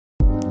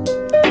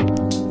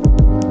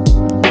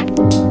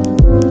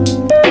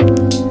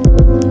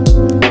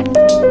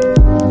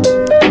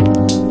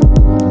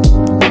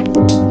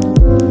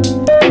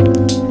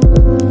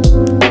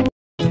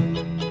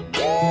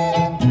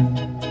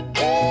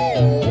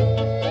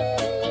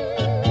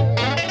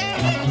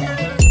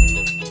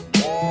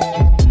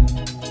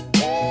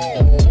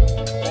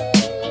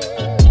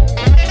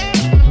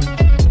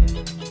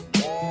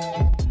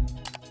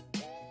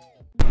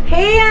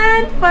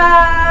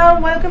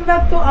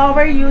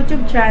our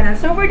YouTube channel.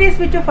 So for this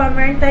video fam,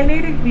 meron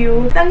tayong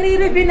review. Ang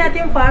re-review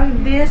natin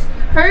fam, this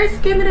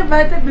Herskin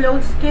Revive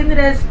Glow Skin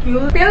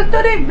Rescue Pill to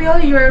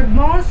reveal your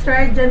most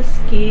radiant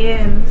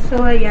skin.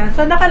 So ayan.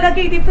 So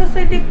nakalagay dito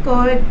sa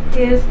likod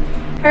is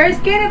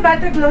Herskin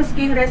Revive Glow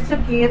Skin Rescue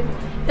Kit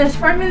is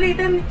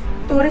formulated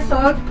to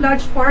resolve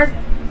clogged pores,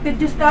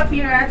 reduce the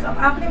appearance of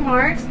acne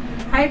marks,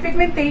 high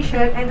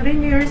pigmentation, and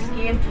renew your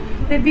skin,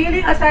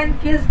 revealing a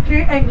sun-kissed,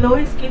 clear and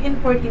glowing skin in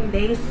 14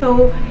 days.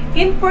 So,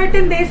 in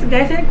 14 days,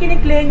 guys, yung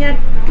kiniklare niya,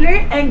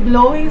 clear and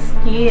glowing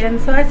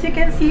skin. So, as you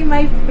can see,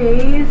 my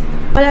face,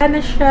 wala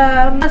na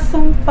siya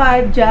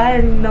masumpa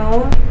dyan,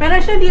 no?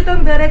 Meron siya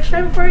ditong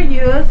direction for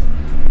use.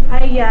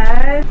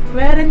 Ayan.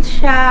 Meron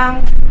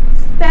siyang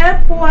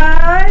step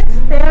 1,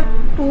 step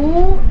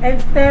 2, and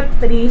step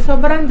 3.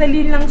 Sobrang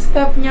dali lang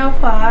step niya,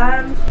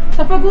 fam.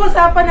 So,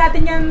 pag-uusapan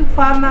natin yan,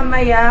 fam,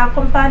 mamaya,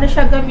 kung paano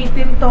siya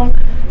gamitin tong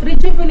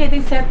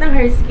rejuvenating set ng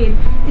Herskin.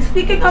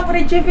 Speaking of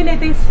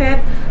rejuvenating set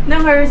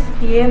ng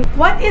Herskin,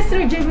 what is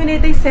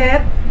rejuvenating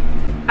set?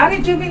 A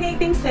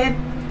rejuvenating set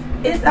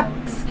is a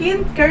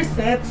skincare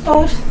set.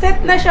 So,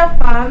 set na siya,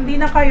 fam.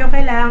 Hindi na kayo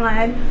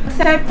kailangan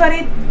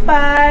separate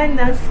pa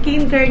ng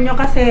skincare nyo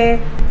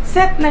kasi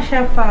set na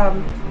siya,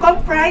 fam.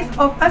 Comprised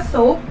of a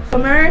soap. So,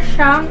 meron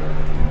siyang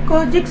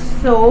kojic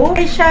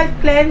soap, facial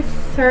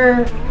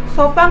cleanser.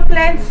 So,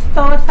 pang-cleanse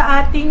to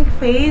sa ating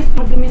face.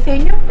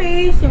 Mag-dumisin yung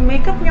face, yung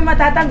makeup nyo,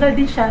 matatanggal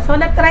din siya. So,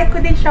 na-try ko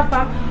din siya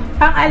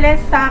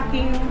pang-alis sa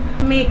aking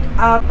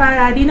makeup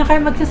para di na kayo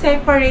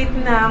magsiseparate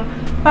ng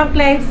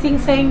pang-cleansing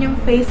sa inyong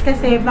face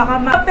kasi baka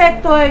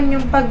ma-apektuhan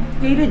yung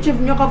pag-rejuve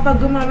nyo kapag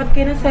gumamit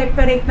kayo ng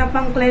separate na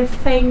pang-cleanse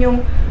sa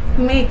inyong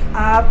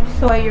makeup.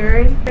 So,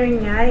 ayun.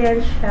 Yan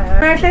siya.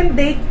 Version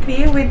Day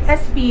Cream with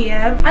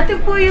SPF.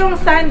 Ito po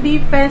yung Sun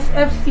Defense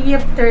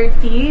FCF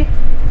 30.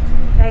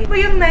 Ito po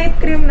yung night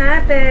cream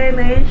natin.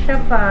 Ayan siya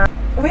pa.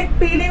 With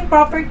peeling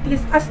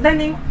properties, as the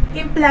name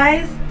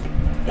implies,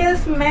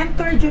 is meant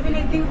to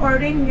rejuvenating or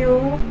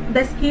renew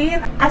the skin,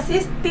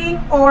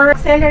 assisting or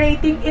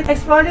accelerating its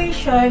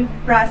exfoliation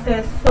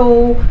process.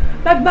 So,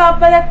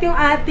 nagbabalat yung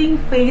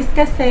ating face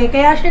kasi,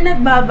 kaya siya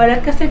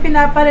nagbabalat kasi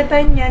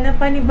pinapalitan niya na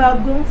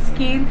panibagong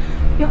skin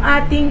yung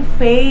ating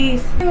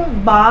face. Yung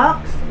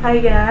box,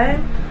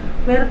 ayan,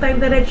 meron tayong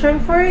direction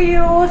for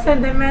use,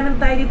 and then meron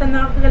tayo dito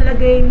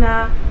nakalagay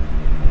na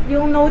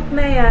yung note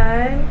na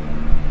yan,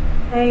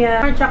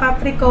 ayan, at saka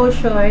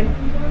precaution.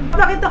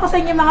 Pakita ko sa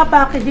inyo mga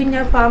packaging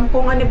niya, fam,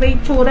 kung ano ba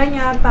yung tsura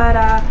niya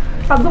para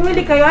pag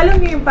bumili kayo,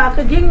 alam niyo yung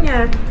packaging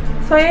niya.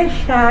 So, ayan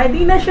siya.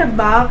 Hindi na siya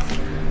box.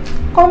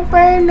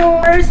 Compare no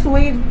first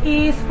wave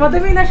is,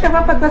 madumi na siya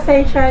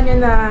mapagpasensya niya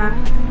na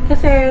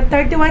kasi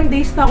 31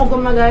 days na ako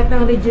gumagamit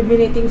ng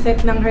rejuvenating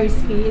set ng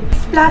Herskin.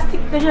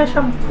 Plastic na siya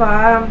siyang,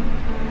 fam.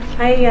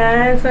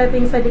 Ayan. So,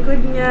 ating sa likod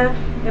niya.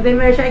 And then,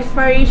 meron siyang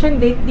expiration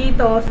date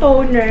dito.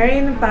 Toner,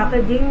 yun ang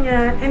packaging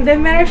niya. And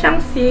then, meron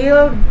siyang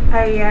seal.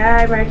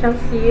 Ayan, meron siyang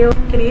seal.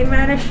 Cream,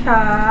 meron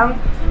siyang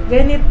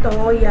ganito.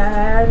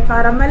 Yan.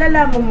 Para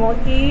malalaman mo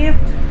if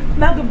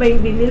bago ba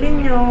yung binili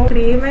nyo.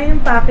 Cream, ay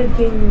yung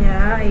packaging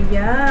niya.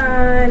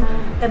 Ayan.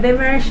 And then,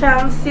 meron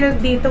siyang seal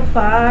dito,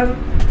 fam.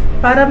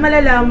 Para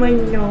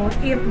malalaman nyo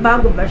if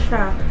bago ba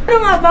siya.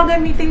 Ano nga ba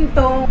gamitin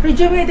tong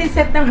rejuvenating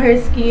set ng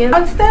Herskin?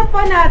 Ang step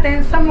 1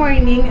 natin sa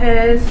morning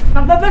is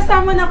magbabasa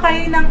mo na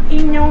kayo ng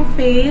inyong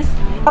face.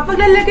 Kapag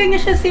lalagay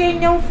nyo siya sa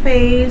inyong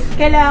face,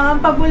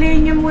 kailangan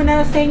pabulihin nyo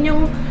muna sa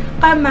inyong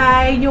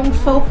kamay yung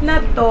soap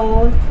na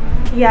to.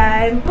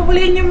 Yan.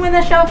 Pabulihin nyo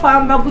muna siya,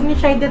 fam, bago nyo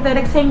siya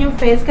i-direct sa inyong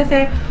face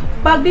kasi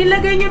pag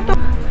nilagay nyo to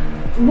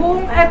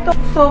buong eto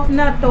soap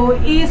na to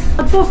is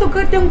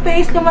magsusugat yung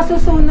face nyo,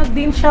 masusunog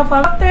din siya,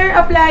 fam. After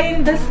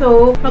applying the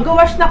soap,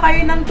 mag-wash na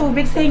kayo ng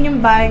tubig sa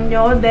inyong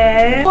banyo.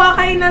 Then, kuha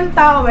kayo ng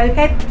towel,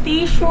 kahit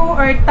tissue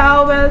or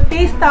towel,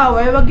 face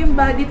towel, wag yung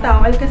body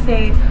towel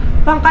kasi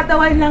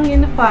pangkatawan lang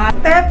yun, pa.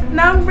 Step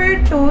number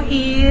 2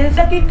 is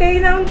lagay kayo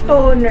ng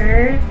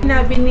toner.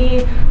 Sinabi ni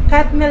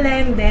Kat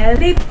Melendez,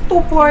 3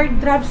 to 4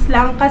 drops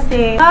lang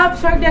kasi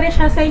ma-absorb na rin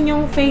siya sa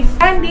inyong face.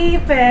 Sun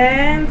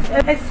Defense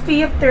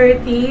SPF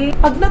 30.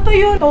 Pag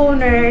natuyo yung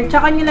toner,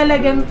 tsaka nyo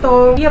lalagyan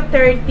to SPF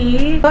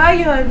 30. So,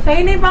 ayun. So,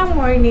 yun yung pang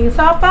morning.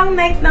 So, pang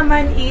night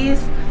naman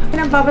is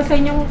nagbabasa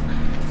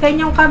sa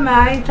inyong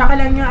kamay, tsaka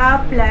lang nyo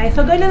apply.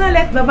 So, ganoon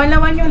ulit.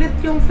 Babalawan nyo ulit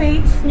yung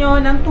face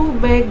nyo ng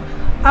tubig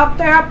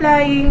after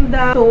applying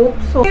the soap.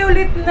 So,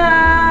 ulit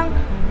ng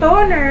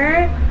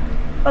toner.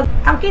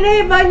 Ang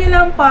kinaiba nyo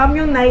lang, fam,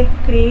 yung night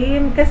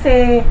cream.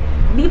 Kasi,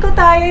 dito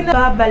tayo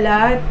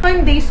nababalat.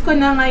 1 days ko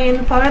na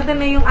ngayon, fam. Ito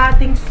na yung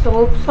ating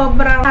soap.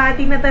 Sobrang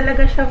hati na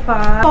talaga siya,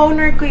 fam.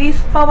 Toner ko is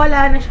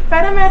pawala na siya.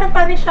 Pero meron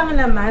pa rin siyang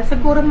laman.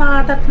 Siguro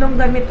mga 3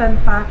 gamitan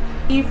pa.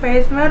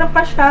 Face, meron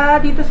pa siya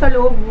dito sa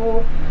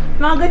logo.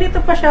 Mga ganito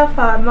pa siya,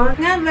 fam.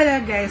 Nga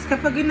pala, guys,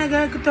 kapag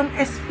ginagamit ko itong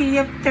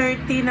SPF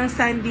 30 ng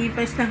Sun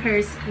Defense ng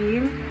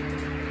Herskin,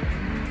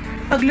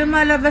 pag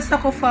lumalabas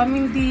ako, fam,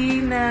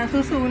 hindi na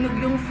susunog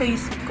yung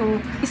face ko.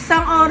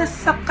 Isang oras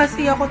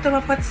kasi ako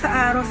tumapat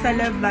sa araw sa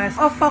labas.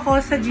 Off ako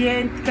sa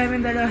GNT, kami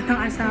dalawa ng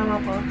asawa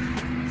ko.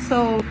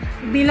 So,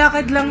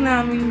 nilakad lang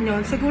namin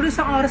yon. Siguro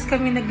isang oras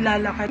kami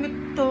naglalakad.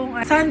 Itong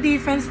sun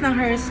defense ng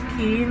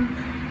Herskin.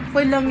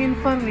 Full lang yun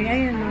fam eh.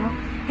 Ayun o.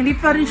 Hindi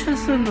pa rin siya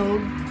sunog.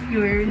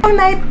 Yun. Yung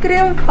night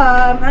cream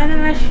fam,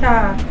 ano na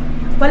siya?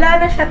 Wala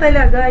na siya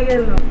talaga.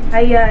 Ayun o.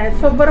 Ayan.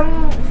 Sobrang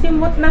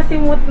simot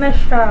na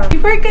siya.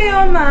 Before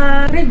kayo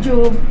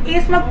ma-rejuve,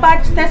 is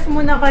mag-patch test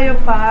muna kayo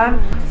fam.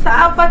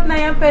 Sa apat na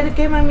yan, pwede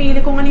kayo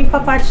mamili kung ano yung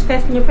pa-patch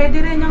test nyo. Pwede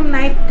rin yung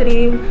night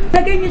cream.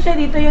 Lagay nyo siya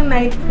dito yung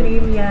night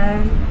cream.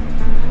 Yan.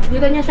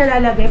 Dito nyo siya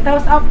lalagay.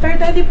 Tapos after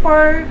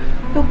 24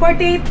 to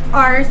 48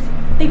 hours,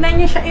 tignan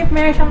nyo siya if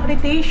meron siyang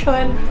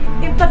irritation.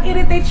 If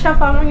nag-irritate siya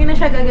pa, huwag nyo na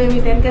siya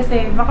gagamitin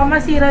kasi baka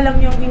masira lang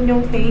yung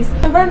inyong face.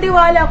 Sobrang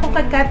tiwala ako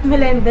kay Kat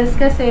Melendez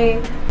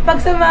kasi pag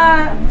sa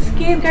mga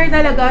skincare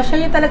talaga,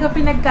 siya yung talaga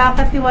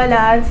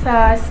pinagkakatiwalaan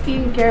sa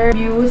skincare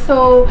view.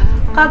 So,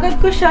 kagad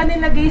ko siya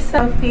nilagay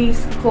sa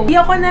face ko. Hindi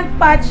ako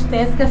nag-patch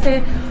test kasi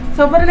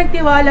sobrang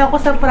nagtiwala ako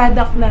sa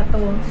product na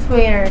to.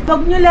 Swear.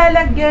 Huwag nyo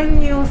lalagyan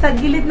yung sa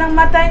gilid ng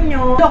mata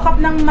nyo. Look up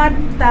ng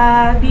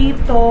mata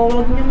dito.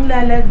 Huwag nyo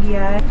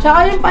lalagyan.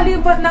 Tsaka yung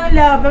palibot ng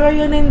labi,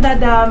 yun yung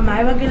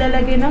dadamay. Huwag nyo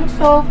lalagyan ng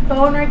soft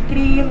toner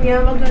cream.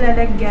 Yan, huwag nyo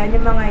lalagyan.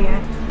 Yung mga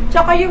yan.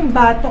 Tsaka yung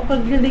batok,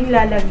 huwag nyo ding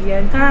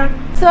lalagyan. Ha?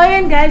 So,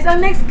 ayan guys.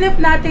 Ang next clip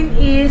natin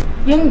is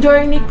yung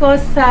journey ko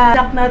sa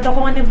product na to.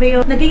 Kung ano ba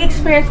yung naging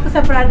experience ko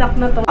sa product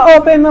na to.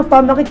 Open mo pa,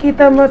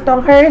 makikita mo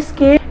tong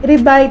Herskin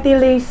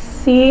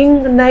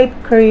Revitalizing Night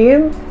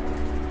Cream.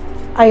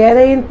 Ayan,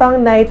 ayun pang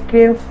night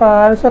cream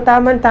fam. So,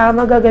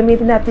 tama-tama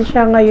gagamitin natin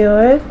siya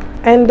ngayon.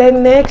 And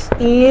then, next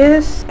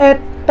is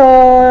ito,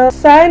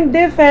 Sun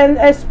Defense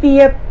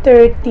SPF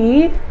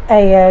 30.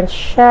 Ayan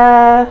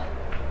siya.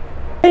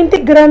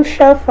 20 grams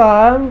siya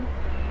fam.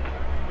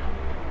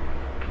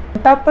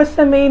 Tapos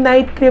sa may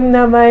night cream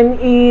naman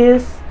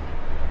is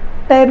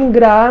 10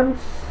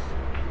 grams.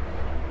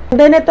 And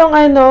then itong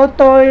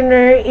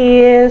toner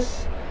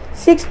is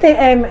 60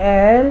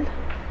 ml.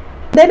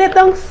 Then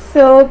itong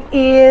soap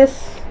is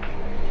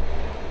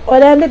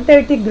 130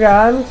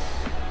 grams.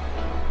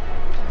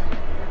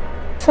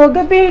 So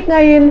gabi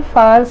ngayon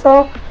fam.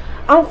 So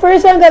ang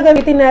first ang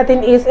gagamitin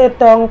natin is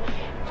itong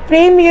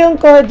Premium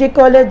Koji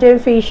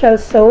Collagen Facial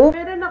Soap.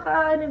 Meron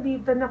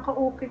dito,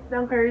 nakaukit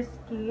ng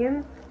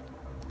Herskin.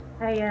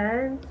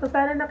 Ayan. So,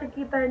 sana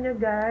nakikita nyo,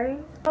 guys.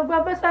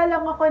 Magbabasa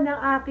lang ako ng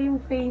aking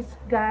face,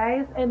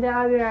 guys. And then,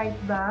 I'll be right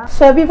back.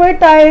 So, before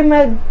tayo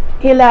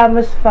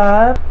maghilamos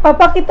pa,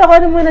 papakita ko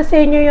na muna sa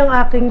inyo yung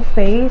aking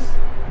face.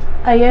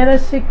 Ayan,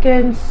 as you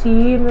can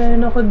see,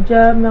 meron ako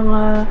dyan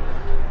mga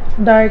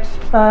dark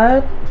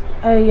spot.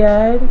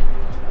 Ayan.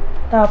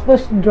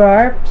 Tapos,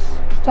 drops.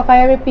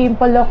 Tsaka may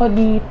pimple ako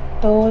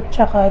dito.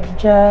 Tsaka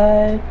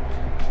dyan.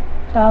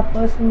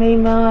 Tapos, may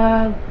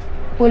mga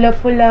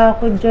pula-pula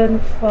ako dyan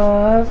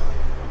pa.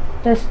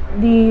 Tapos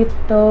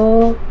dito.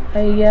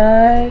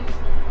 Ayan.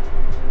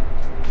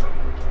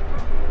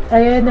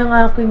 Ayan ang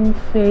aking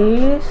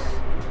face.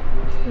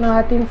 Ng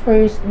ating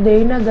first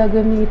day na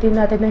gagamitin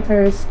natin ng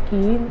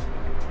Herskin.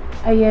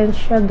 Ayan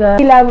siya,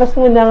 guys. Ilamos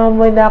muna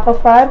ako,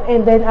 fam.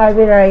 And then, I'll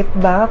be right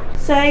back.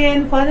 So,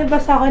 ayan po.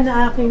 Nabasa ko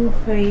na aking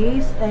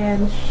face.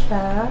 Ayan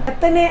siya.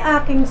 Ito na yung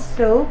aking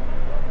soap.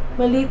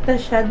 Maliit na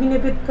siya.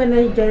 Ginipit ko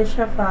na dyan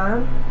siya,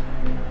 fam.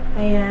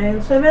 Ayan.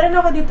 So, meron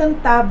ako ditong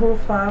tabo,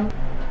 fam.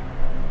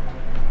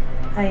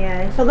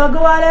 Ayan. So,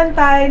 gagawa lang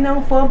tayo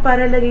ng foam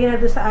para lagyan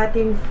natin sa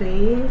ating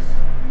face.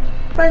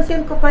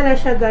 Pansin ko pala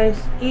siya, guys,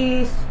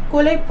 is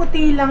kulay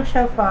puti lang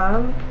siya,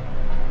 fam.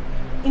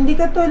 Hindi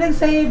katulad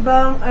sa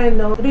ibang,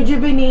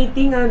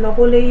 rejuvenating,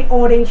 kulay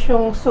orange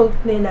yung soap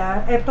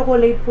nila. Ito,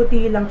 kulay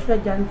puti lang siya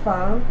dyan,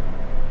 fam.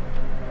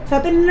 So,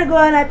 ito na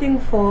nagawa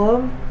nating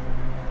foam.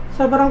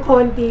 Sobrang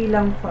konti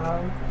lang,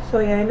 fam. So,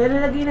 yan.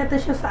 Nalalagay natin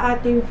siya sa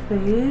ating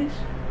face.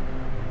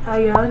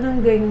 Ayan, ang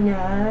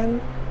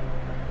ganyan.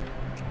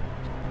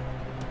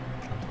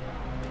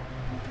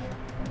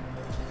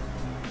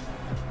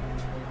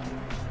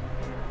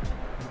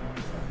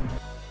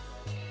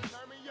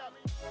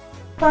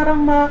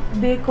 Parang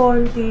makde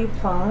konti,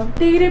 fam.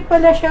 Tiri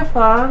pala siya,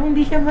 fam.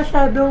 Hindi siya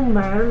masyadong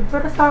mild.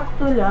 Pero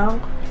sakto lang.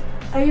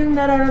 Ay, yung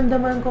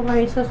nararamdaman ko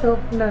ngayon sa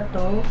soap na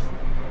to.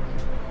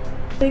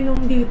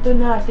 Yung dito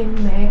nating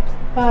neck.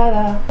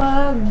 Para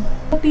pag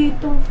puti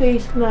itong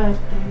face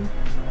natin,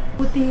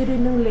 puti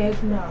rin ng leg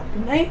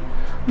natin. Ay,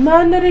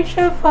 mana rin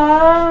siya,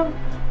 fam.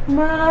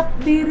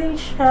 Makdi rin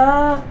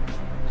siya.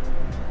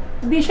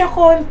 Hindi siya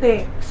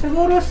konti.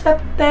 Siguro sa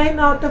 10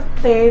 out of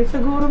 10,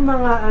 siguro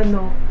mga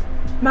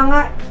mga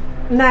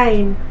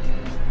 9.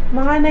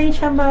 Mga 9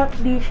 siya,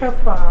 makdi siya,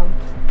 fam.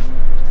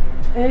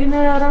 Eh,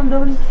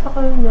 nararamdaman ko sa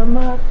kanya,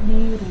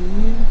 makdi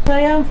rin.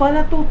 Kaya, fam,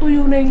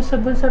 natutuyo na yung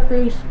sabon sa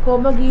face ko.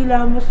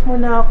 Maghilamos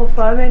muna ako,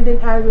 fam, and then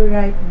I'll be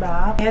right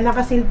back. Ayan,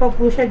 nakasil pa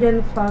po siya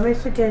dyan, fam.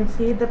 As you can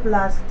see, the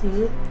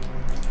plastic.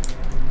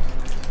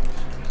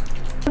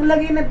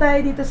 Maglagay na tayo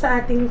dito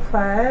sa ating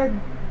pad.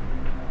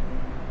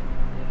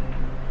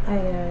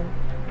 Ayan.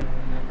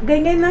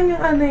 Ganyan lang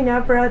yung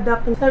niya,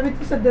 product. Sabi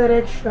ko sa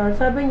direction,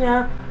 sabi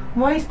niya,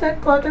 Moisten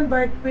cotton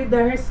bud with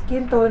the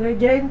Herskin toner.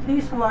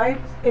 Gently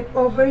swipe it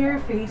over your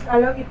face.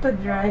 Allow it to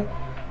dry.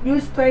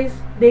 Use twice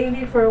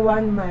daily for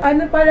 1 month.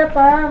 Ano pala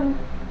pang?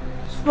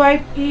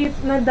 Swipe it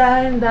na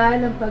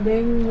dahan-dahan ng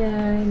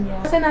paganyan.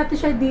 Yan. Kasi natin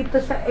siya dito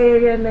sa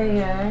area na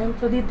yan.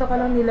 So, dito ka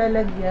lang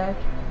nilalagyan.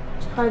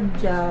 Tsaka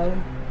dyan.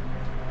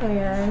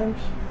 Ayan.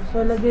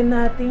 So, lagyan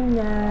natin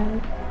yan.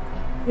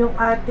 Yung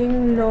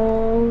ating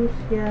nose.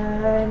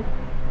 Yan.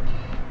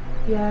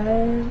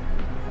 Yan.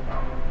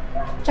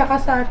 Tsaka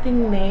sa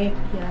ating neck.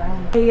 Yan.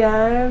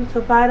 Ayan.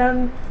 So,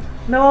 parang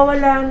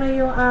nawawala na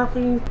yung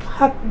aking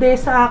hapde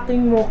sa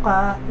aking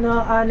muka.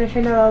 Ano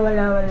siya,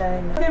 nawawala-wala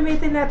na.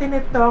 Gamitin natin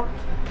ito.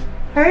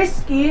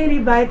 Herskin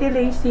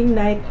Revitalizing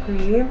Night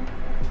Cream.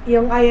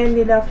 Yung ayan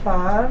nila,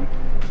 fam.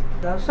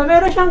 So,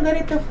 meron siyang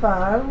ganito,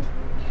 fam.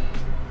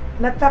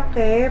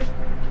 Natakip.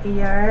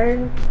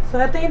 Ayan. So,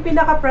 ito yung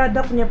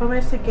pinaka-product niya.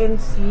 As you can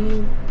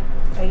see.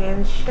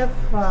 Ayan siya,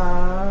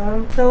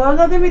 fam. So,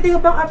 ang gagamitin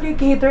ko pang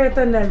applicator,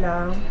 ito na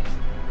lang.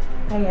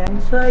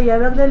 Ayan. So,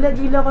 ayan.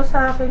 Maglalagay ko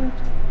sa aking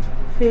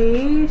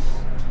face.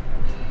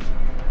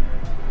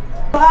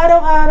 So,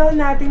 araw-araw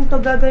natin to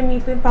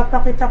gagamitin.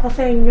 Papakita ko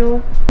sa inyo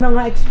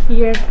mga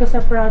experience ko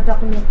sa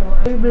product nito.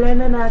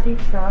 I-blend na natin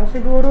siya.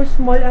 Siguro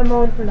small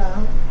amount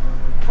lang.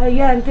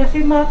 Ayan.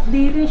 Kasi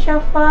di rin siya,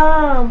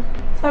 fam.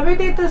 Sabi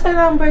dito sa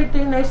number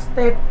 3 na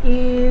step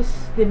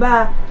is,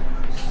 diba,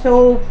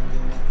 soap,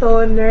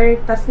 toner,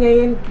 tas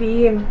ngayon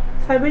cream.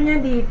 Sabi niya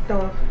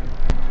dito,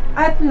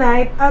 at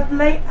night,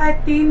 apply a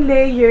thin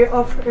layer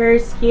of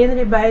Herskin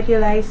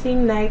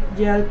Revitalizing Night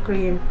Gel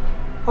Cream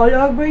all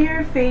over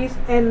your face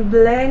and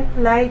blend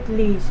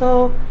lightly.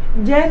 So,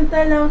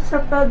 gentle lang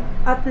sa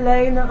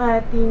pag-apply ng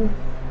ating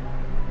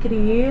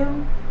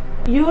cream.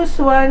 Use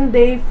 1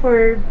 day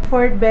for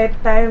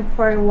bedtime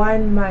for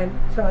 1 month.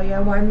 So,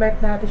 ayan, 1 month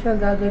natin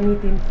siyang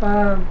gagamitin,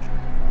 fam.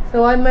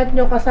 So, 1 month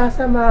nyo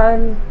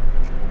kasasamahan,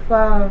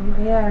 fam.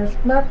 Ayan.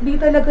 Di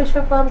talaga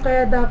siya, fam,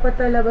 kaya dapat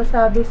talaga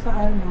sabi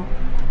sa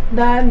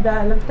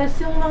dahan-dahan.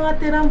 Tapos yung mga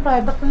tirang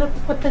product na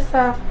pupunta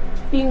sa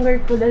finger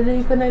ko,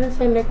 lalagay ko na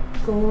sa neck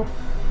ko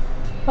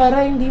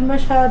para hindi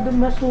masyado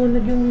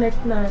masunod yung neck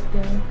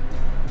natin.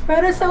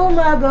 Pero sa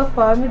umaga,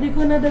 fam, hindi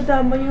ko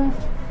nadadama yung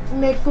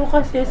neck ko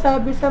kasi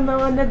sabi sa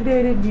mga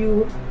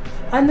nagre-review,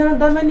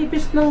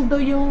 manipis lang daw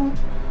yung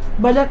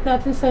balat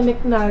natin sa neck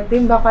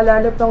natin. Baka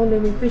lalo pang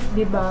lumipis,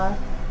 diba?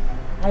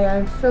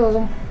 Ayan,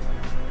 so,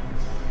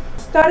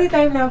 story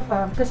time na,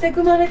 fam. Kasi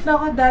gumamit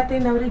na ako dati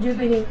ng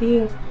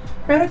rejuvenating.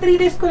 Pero 3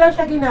 days ko lang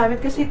siya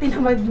ginamit kasi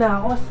tinamad na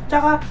ako.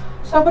 Tsaka,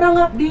 sobrang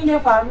hapdi niya,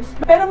 fam.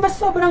 Pero mas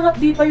sobrang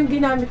hapdi pa yung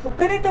ginamit ko.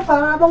 Pero ito,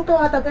 fam, habang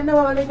tumatagal,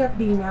 nawawala yung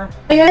hapdi niya.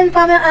 Ayan,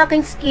 fam, ang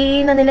aking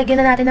skin na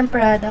nilagyan na natin ng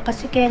product. As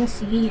you can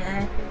see,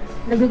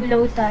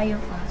 nag-glow tayo,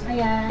 fam.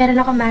 Ayan.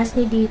 Meron ako mask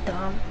ni dito.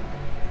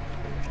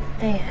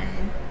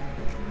 Ayan.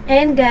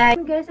 And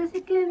guys, as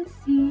you can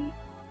see,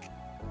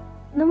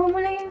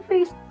 namumula yung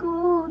face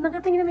ko.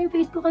 Nakita niyo naman yung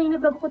face ko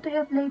kanina bago ko ito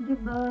i-apply,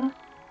 diba?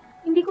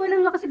 Hindi ko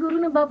alam na kasi siguro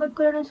nababad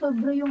ko lang ng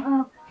sobra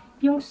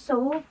yung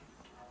soap.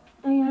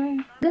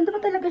 Ayan. Ganda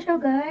pa talaga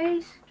siya,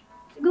 guys.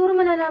 Siguro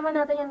malalaman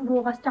natin yan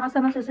bukas, tsaka sa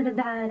masusunod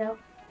na araw.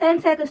 10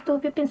 seconds to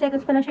 15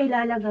 seconds pa lang siya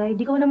ilalagay.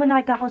 Di ko naman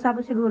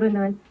nakikakausapin siguro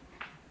nun.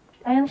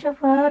 Ayan siya,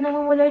 fa.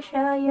 Namumula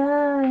siya.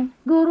 Ayan.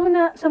 Siguro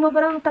na, sa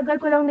mabarang tagal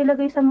ko lang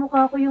nilagay sa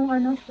mukha ko yung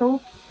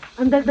soap.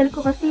 Ang daldal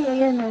ko kasi,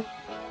 ayan.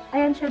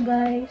 Ayan siya,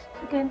 guys.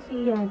 You can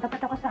see yan.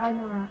 Tapat ako sa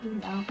ilaw.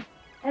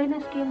 Ayan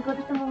ang skin ko.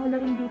 Tapos namumula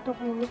rin dito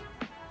ko.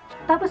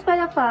 Tapos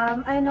pala,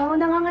 fam,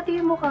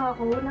 nangangati yung mukha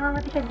ko.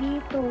 Nangangati siya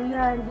dito,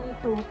 yan,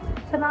 dito.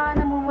 Sa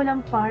mga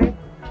namumulang part.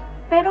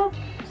 Pero,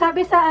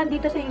 sabi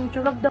dito sa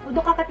YouTube, wag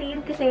daw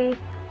kakatiin kasi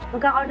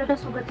magkakaroon daw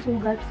ng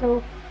sugat-sugat. So,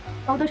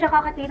 wag daw siya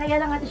kakatiin.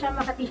 Hayaan lang natin siyang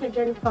makati siya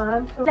dyan,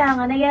 fam. So,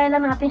 hayaan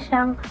lang natin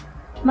siyang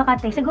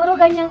makati. Siguro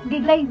ganyan,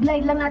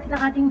 glide lang natin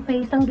ang ating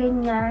face ng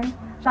ganyan.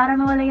 Para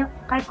mawala yung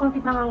kahit konti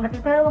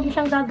mangangati. Pero wag niyo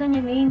siyang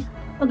gaganyanin.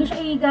 Wag niyo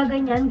siya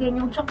igaganyan,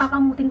 ganyan. Huwag siyang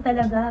kakamutin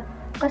talaga.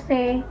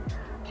 Kasi,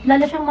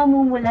 lalo siyang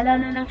mamumula,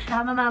 lalo lang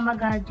siya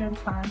mamamaga dyan,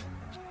 fam.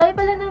 Sabi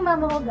pala ng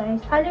mama ko,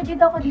 guys, allergy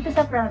daw ako dito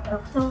sa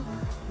product. So,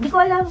 hindi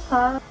ko alam,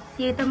 fam.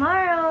 See you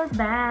tomorrow.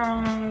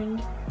 Bye!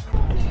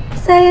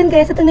 So, ayan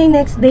guys, ito na yung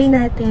next day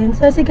natin.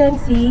 So, as you can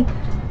see,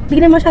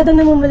 hindi na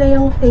masyadong namumula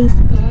yung face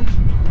ko.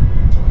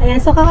 Ayan,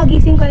 so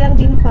kakagising ko lang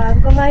din,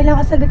 fam. Kumain lang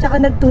ako saglit, tsaka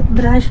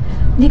nag-toothbrush.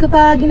 Hindi ko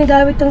pa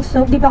ginagamit tong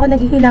soap, di pa ako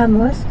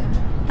naghihilamos.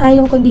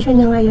 Yung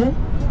condition niya ngayon.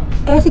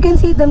 As you can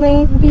see,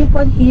 may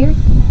pimple here.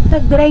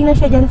 Nag-dry na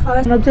siya dyan,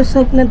 fam.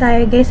 Mag-soap na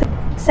tayo, guys,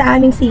 sa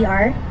aming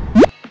CR.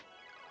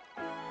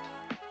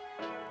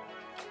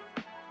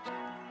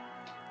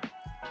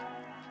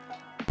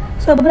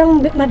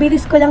 Sobrang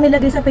mabilis ko lang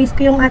nilagay sa face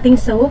ko yung ating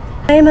soap.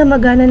 Ay,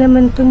 mamagana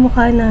naman itong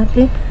mukha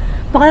natin.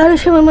 Baka lalo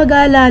siya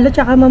mamaga lalo,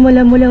 tsaka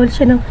mamula-mula ulit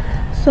siya ng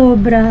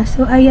sobra.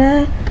 So,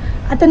 ayan.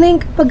 Ito na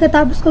yung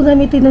pagkatapos ko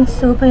gamitin ng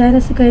soap. Ayan,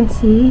 as you can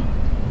see.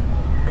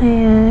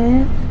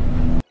 Ayan.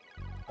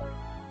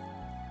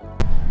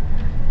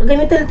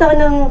 Gamit ulit ako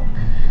ng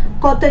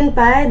cotton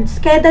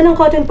pads. Kaya ng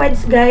cotton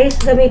pads, guys,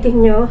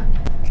 gamitin nyo.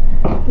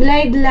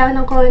 Glide lang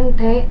ng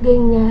konti.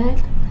 Ganyan.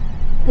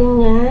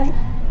 Ganyan.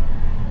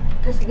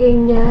 Tapos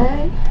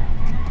ganyan.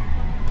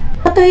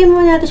 Patuloy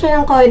muna natin siya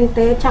ng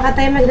konti. Tsaka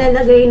tayo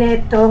maglalagay na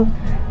itong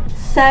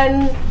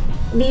Sun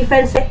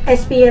Defense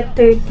SPF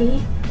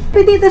 30.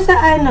 Pwede dito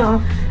sa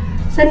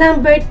sa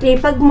number 3,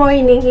 pag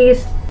morning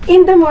is,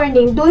 in the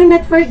morning, do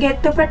not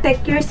forget to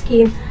protect your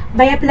skin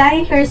by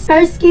applying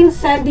Herskin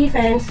Sun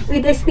Defense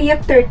with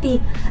SPF 30.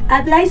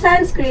 Apply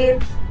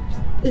sunscreen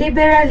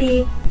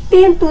liberally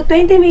 10 to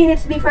 20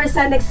 minutes before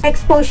sun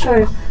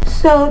exposure.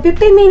 So,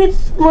 15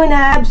 minutes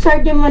muna,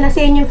 absorb nyo muna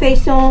sa inyong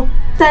face yung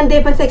Sun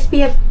Defense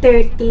SPF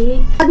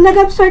 30. Pag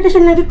nag-absorb na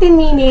siya ng 15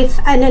 minutes,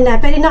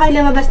 pwede na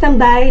kayo lumabas ng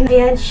bahay.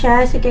 Ayan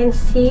siya, as you can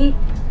see.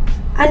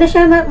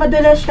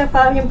 Madulas siya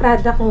pa yung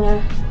product niya.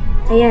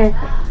 Ayan.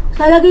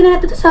 So, lagyan na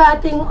natin sa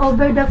ating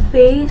over the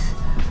face.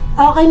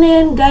 Okay na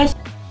yan, guys.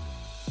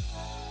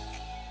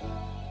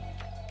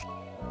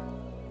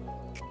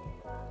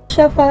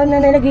 Siya pa na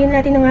nalagyan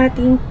natin ng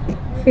ating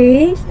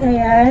face.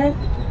 Ayan.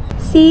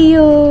 See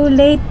you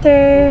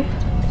later.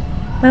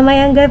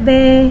 Mamayang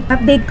gabi.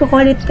 Update ko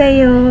ulit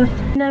kayo.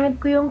 Ginamit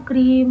ko yung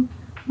cream.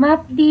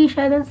 Mapdi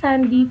siya ng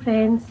Sun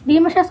Defense. Di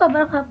mo siya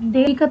sobrang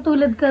hapdi. Di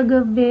katulad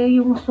kagabi,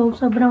 yung soap,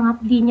 sobrang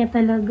hapdi niya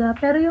talaga.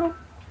 Pero yung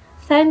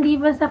Sun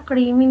Defense sa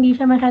cream, hindi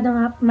siya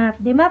masyadong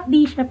mapdi.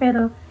 Mapdi siya,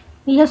 pero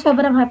hindi siya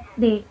sobrang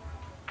hapdi.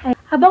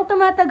 Habang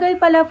tumatagal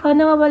pala po,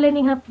 nawawala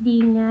ng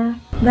hapdi niya.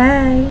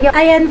 Bye!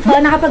 Ayan po,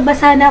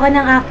 nakapagbasa na ako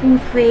ng aking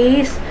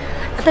face.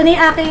 Ito na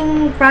yung aking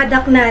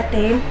product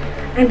natin.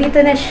 Andito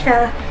na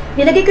siya.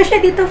 Nilagay ko siya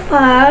dito,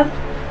 fam.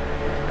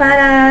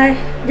 Para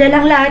dyan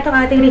lang lahat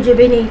ang ating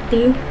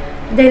rejuvenating.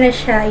 Dyan na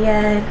siya,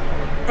 ayan.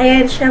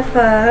 Ayan siya,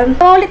 fam.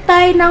 Ulit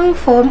tayo ng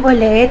foam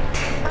ulit.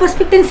 Tapos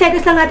 15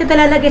 seconds lang natin ito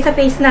lalagay sa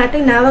face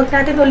natin, na. Huwag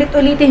natin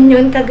ulit-ulitin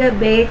yun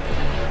kagabi.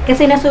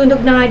 Kasi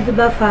nasunog na nga,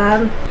 diba,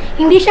 fam?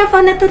 Hindi siya,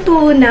 fam,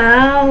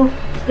 natutunaw.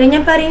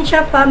 Ganyan pa rin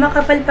siya, fam.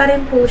 Makapal pa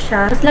rin po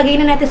siya. Tapos lagay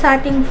na natin sa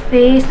ating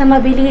face na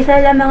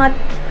mabilisan lang, mga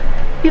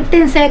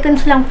 15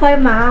 seconds lang,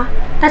 fam, ha.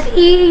 Tapos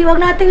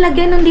huwag natin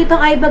lagyan ng dito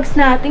eye bags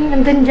natin.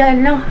 Hanggang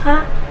dyan lang,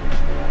 ha.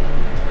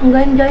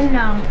 Hanggang dyan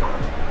lang.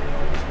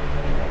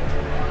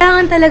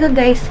 Kailangan talaga,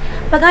 guys,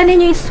 pag nyo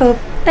yung soap,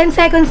 10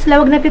 seconds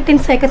lang, wag na 15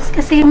 seconds.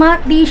 Kasi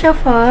makdi siya,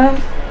 fam.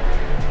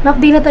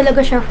 Makdi na talaga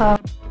siya, fam.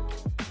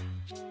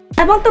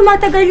 Habang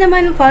tumatagal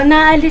naman, fam,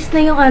 naalis na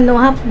yung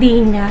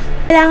hapdi niya.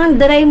 Kailangan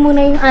dry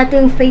muna yung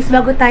ating face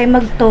bago tayo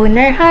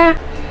mag-toner, ha.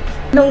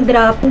 Nung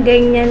drop,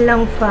 ganyan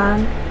lang,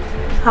 fam.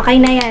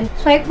 Okay na yan.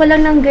 Swipe mo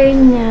lang ng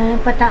ganyan,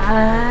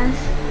 pataas.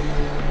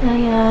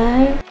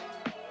 Ayan.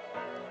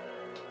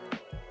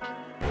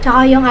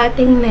 Tsaka yung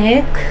ating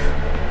neck.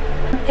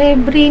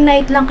 Every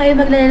night lang kayo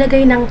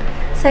maglalagay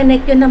sa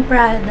neck yun ng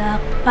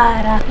product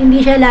para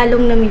hindi siya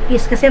lalong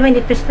namipis. Kasi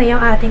manipis na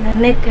yung ating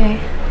neck eh.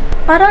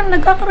 Parang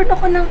nagkakaroon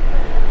ako ng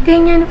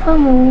ganyan pa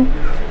mo.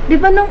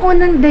 Diba nung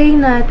unang day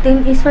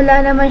natin is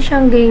wala naman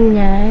siyang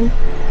ganyan.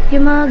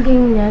 Yung mga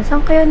ganyan.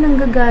 Saan kaya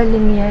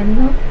nanggagaling yan,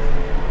 no?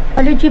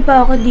 Allergy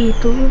pa ako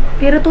dito.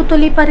 Pero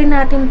tutuloy pa rin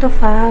natin to,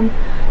 fam.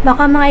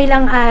 Baka mga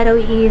ilang araw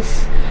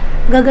is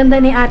gaganda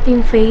ni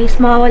ating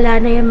face. Mawawala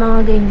na yung mga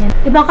ganyan.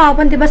 Ibang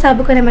kapon, diba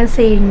sabi ko naman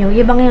sa inyo,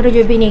 ibang yung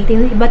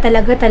rejuvenating, iba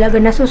talaga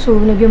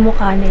nasusunog yung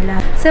mukha nila.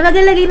 So,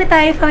 maglalagay na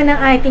tayo, fam, ng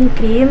ating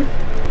cream.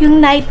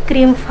 Yung night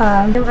cream,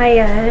 fam. Yung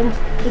ayan.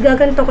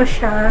 Igaganto ko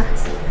siya.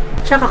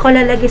 Tsaka ko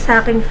lalagay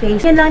sa aking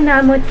face. Yan lang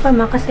naamot, fam,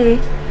 kasi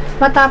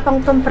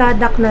matapang tong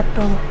product na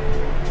to.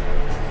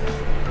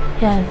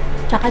 Yan.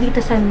 Tsaka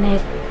dito sa neck.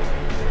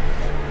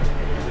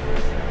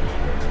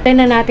 Try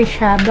na natin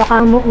siya.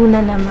 Baka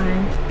muuna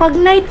naman. Pag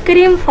night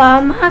cream,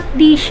 fam,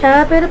 hapdi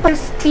siya. Pero pag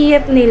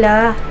SPF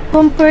nila,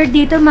 compare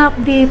dito,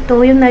 mapdi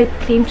ito, yung night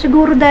cream.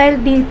 Siguro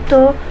dahil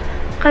dito,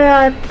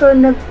 kaya ito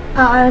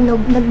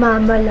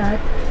nagmamalat.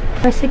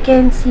 As you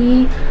can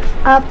see,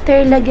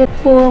 after lagyan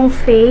po ang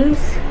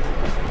face,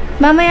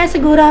 mamaya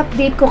siguro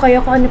update ko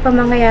kayo kung ano pa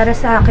mangyayari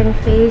sa aking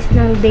face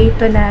ng day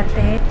to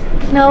natin.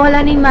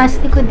 Nawala na yung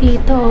mask ko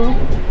dito.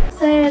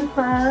 Ayan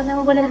pa,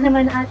 nawawala na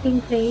naman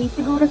ating face.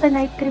 Siguro sa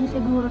night cream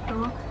siguro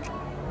to.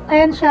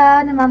 Ayan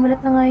siya,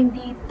 namamulat na ngayon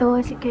dito,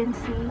 as you can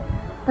see.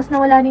 Tapos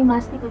nawala na yung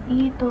mask ko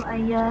dito,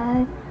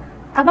 ayan.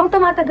 Habang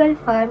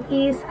tumatagal, fam,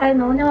 is,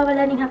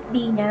 nawawala na yung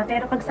hapdi niya.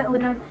 Pero pag sa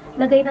unang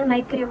lagay ng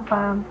night cream,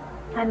 fam,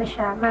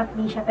 siya,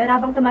 mapdi siya. Pero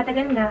habang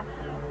tumatagal nga,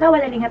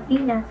 nawala na yung hapdi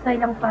niya. So,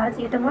 ilang pa.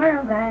 See you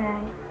tomorrow,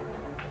 bye!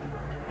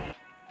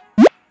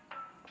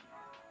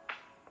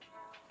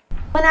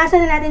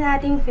 Punasan na natin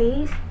ating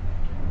face.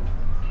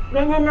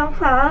 Ganyan lang,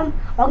 fam.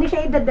 Huwag niyo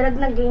siya idadrag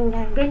na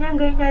ganyan. Ganyan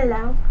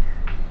lang.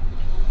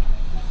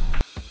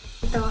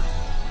 Ito.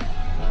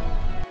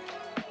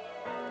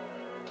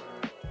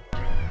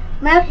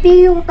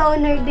 Mapdi yung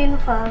toner din,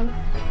 fam.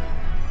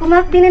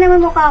 Kumapdi na naman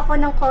mukha ko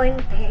ng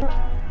konti.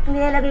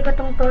 Nilalagay ko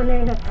tong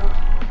toner na to.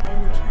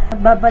 Ayan siya.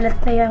 Babalat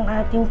na yung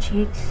ating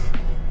cheeks.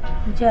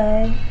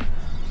 Diyan.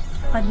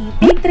 Saka dito.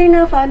 Victory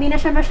na, fam. Hindi na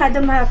siya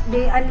masyado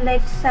mapdi.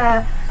 Unlike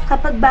sa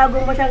kapag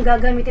bago mo siyang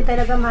gagamitin,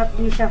 talaga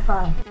mapdi siya,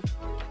 fam.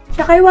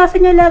 Tsaka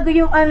iwasan nyo lagi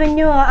yung ano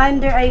nyo,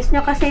 under eyes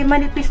nyo kasi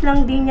manipis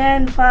lang din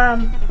yan,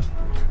 fam.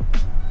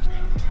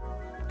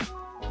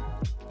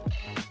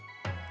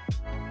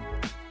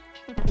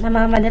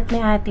 Namamalat na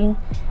yung ating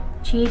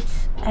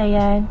cheeks.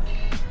 Ayan.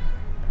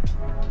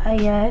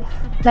 Ayan.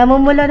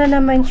 Namumula na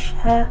naman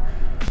siya.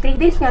 3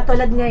 days nga,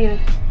 tulad ngayon.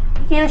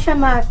 Hindi na siya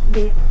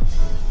ma-update.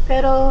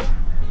 Pero,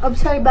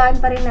 obserbahan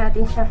pa rin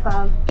natin siya,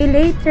 fam. See you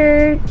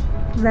later.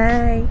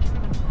 Bye.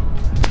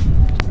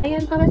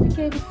 Ayan pa si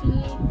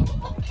Kelsey.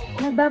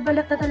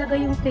 Nagbabalat na talaga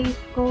yung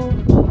face ko.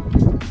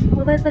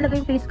 Nagbabalat talaga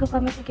yung face ko,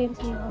 fam, si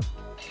Kelsey. Oh.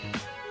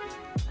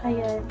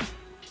 Ayan.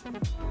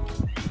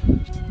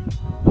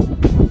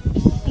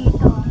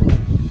 Dito.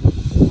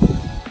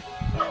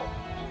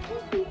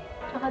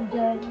 Tsaka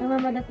dyan.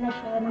 Namamalat na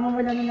siya.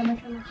 Namamala na naman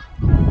siya.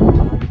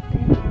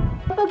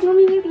 Kapag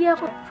ngumingiti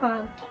ako,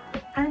 fam,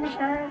 ano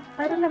siya?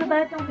 Parang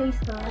nababalat yung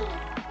face ko.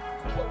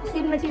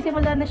 Kasi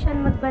nagsisimula na siya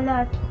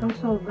magbalat ng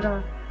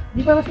sobra.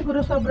 Di pa siguro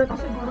sobra to,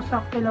 siguro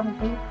sakto lang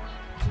to.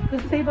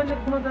 Kasi sa iba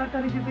nagmagata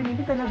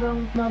rejuvenating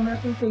talagang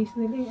mamalat yung face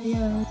nila eh.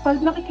 Ayan. Pag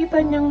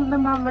nakikita niyang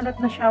namamalat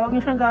na siya, huwag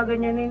niyo siyang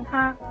gaganyanin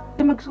ha.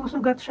 Kasi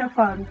magsusugat siya,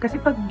 fam.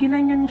 Kasi pag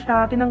ginanyan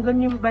siya, tinanggal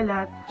niyo yung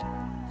balat.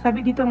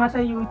 Sabi dito nga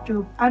sa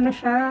YouTube, ano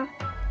siya?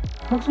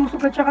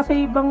 Magsusugat siya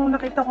kasi ibang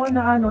nakita ko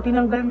na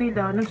tinanggal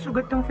nila,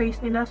 nagsugat yung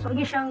face nila. So, huwag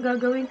niyo siyang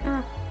gagawin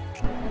ha.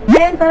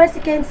 Then, para si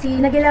Kenzie,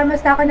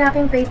 nagilamas na ako na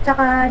aking face,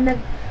 tsaka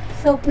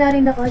nag-soap na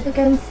rin ako. As you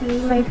can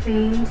see, my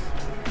face.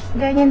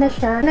 Ganyan na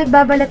siya.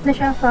 Nagbabalat na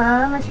siya,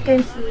 fam. As you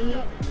can see,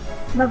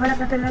 babalat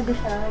na talaga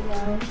siya.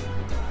 Ayan.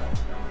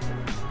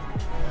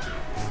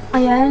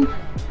 Ayan.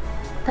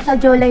 Tapos sa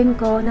jawline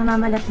ko,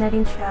 namamalat na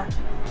rin siya.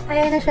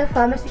 Ayan na siya,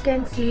 fam. As you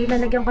can see,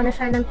 nalagyan ko na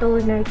siya ng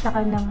toner,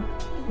 tsaka ng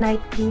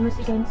night cream. As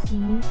you can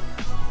see.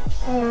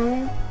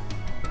 Ayan.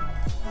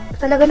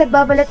 Talaga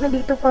nagbabalat na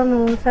dito pa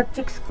sa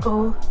cheeks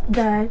ko.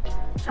 Dahil,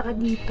 tsaka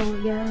dito,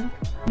 yan.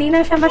 Di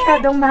na siya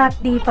masyadong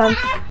ma-hapdi, fam.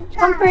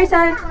 Compare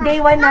sa day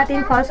 1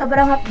 natin, fam,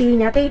 sobrang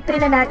hapdi niya. Day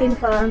 3 na natin,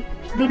 fam.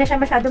 Di na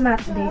siya masyadong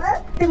ma-hapdi.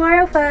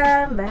 Tomorrow,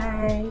 fam.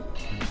 Bye!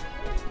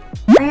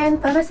 Ayan,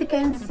 para si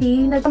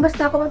Kenzie, nagtambas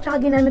na ako, tsaka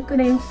ginamit ko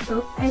na yung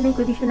soap. Ayan, yung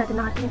condition natin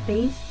ng ating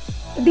face.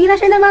 Di na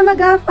siya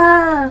namamaga,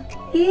 fam.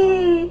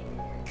 Yay!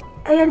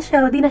 Ayan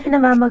siya, di na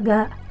siya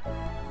namamaga.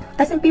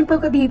 Tapos yung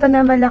pimple ko dito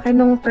na malaki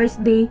nung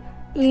first day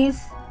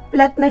is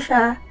flat na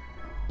siya.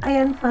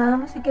 Ayan,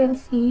 fam, as you can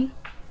see.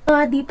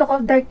 Dito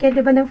ko dark yan,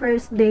 diba, ng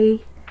first day.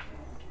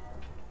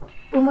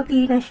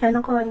 Pumuti na siya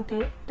ng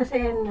konti. Tapos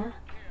ayan na.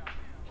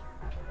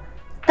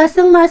 Tapos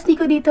yung maski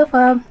ko dito,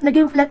 fam,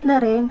 naging flat na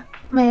rin.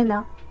 May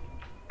lang.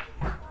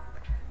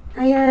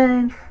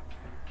 Ayan.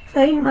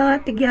 So yung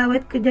mga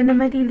tigyawat ko dyan na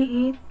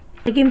maliliit,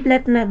 naging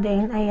flat na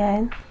din.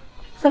 Ayan.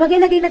 So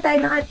maglagay na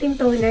tayo ng ating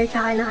toner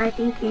tsaka ng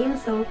ating cream.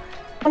 So,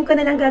 ko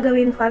na lang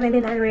gagawin, fam, and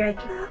then I'll wear it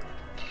now.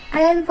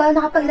 Ayan, fam,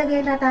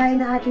 nakapaglagay na tayo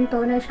ng ating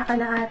toner tsaka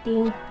ng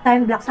ating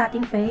time block sa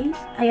ating face.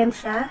 Ayan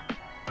siya.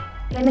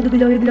 Ayan,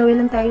 nag-glowy-glowy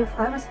lang tayo,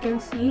 fam, as you can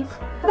see.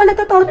 Kapag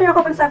nagtotoner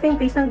ako pag sa aking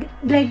face, ng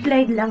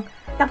glide-glide lang.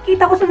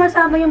 Nakikita ko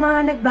sumasama yung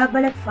mga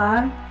nagbabalat,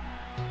 fam.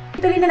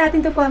 Ituloy na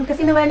natin to, fam,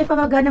 kasi nawala yung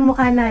pamaga ng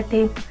mukha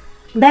natin.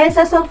 Dahil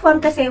sa soap, fam,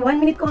 kasi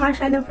 1 minute ko nga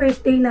siya ng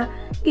first day na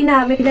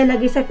ginamit,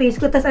 ilalagay sa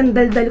face ko, tas ang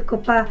dal-dal ko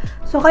pa.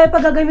 So, kaya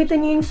pag gagamitin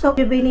nyo yung soap,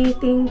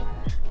 rejuvenating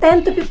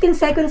 10 to 15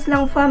 seconds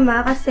lang, fam,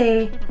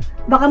 kasi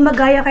baka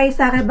magaya kayo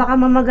sa akin, baka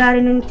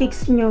mamagarin yung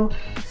cheeks nyo.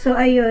 So,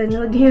 ayun,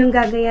 huwag nyo yung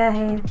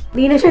gagayahin.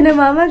 Hindi na siya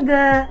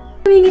namamaga.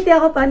 Humingiti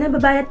ako pa,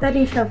 nababayat pa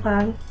rin siya,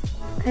 fam.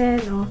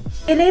 Ayan, o.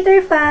 See you later,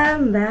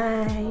 fam.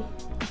 Bye!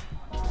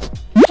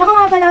 Tsaka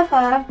nga pala,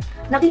 fam,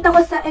 nakita ko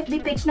sa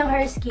FB page ng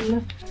Herskin,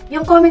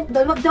 yung comment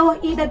doon, wag daw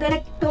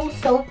i-direct tong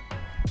soap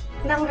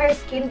ng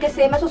Herskin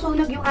kasi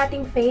masusunog yung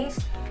ating face.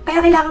 Kaya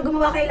kailangan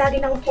gumawa kayo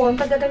lagi ng foam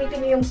pag gagamitin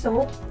nyo yung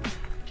soap.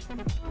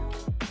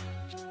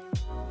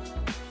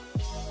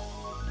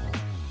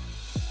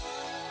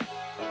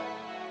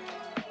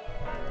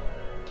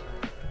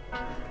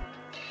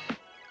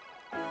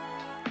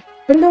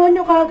 Balawan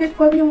nyo kagad,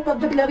 fam, yung pag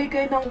naglagay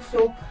kayo ng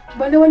soap.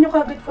 Balawan nyo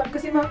kagad, fam,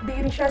 kasi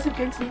ma-update rin siya. So,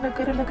 Kenzie,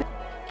 nagkaroon na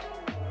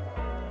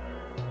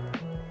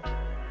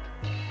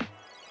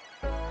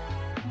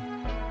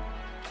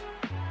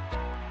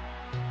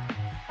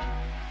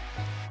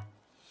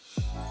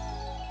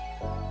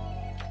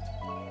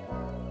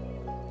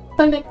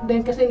night din,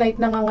 kasi night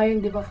na nga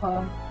ngayon, di ba,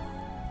 fam?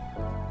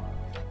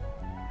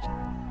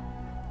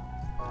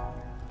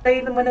 Tayo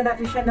naman na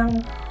natin siya ng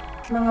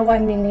mga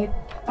 1 minute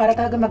para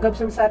talaga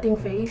mag-absorb sa ating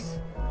face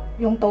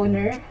yung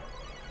toner.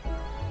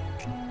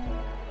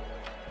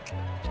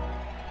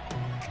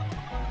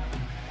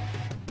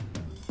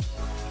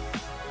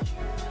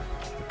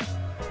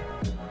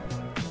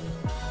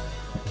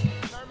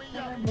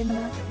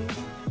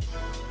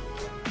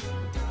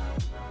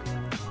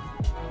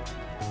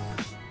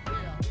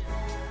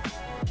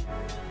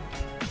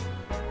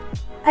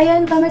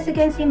 Ayan, fam, as you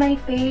can see my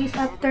face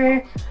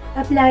after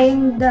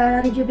applying the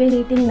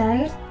rejuvenating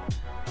night.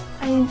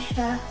 Ayan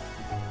siya.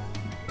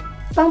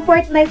 Pang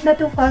 4th night na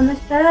to, fam.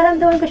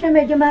 Nararamdaman ko siya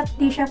medyo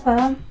ma-hapdi siya,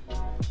 fam.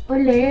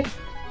 Ulit.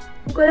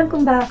 Hindi ko alam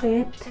kung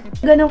bakit.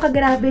 Ganun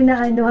kagrabe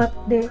na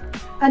update.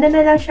 Ano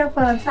na lang siya,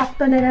 fam.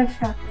 Sakto na lang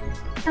siya.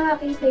 Ang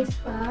aking face,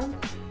 fam.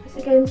 As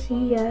you can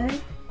see, yan.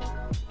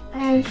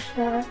 Ayan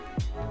siya.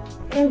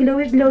 Ayan,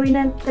 glowy-glowy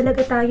na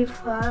talaga tayo,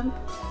 fam.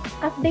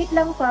 Update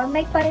lang, fam.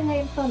 Night pa rin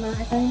ngayon, fam, ha.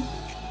 Ayan.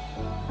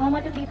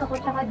 Mamato dito ko,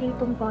 tsaka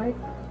ditong part.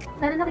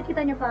 Sana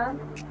nakikita niyo, fam?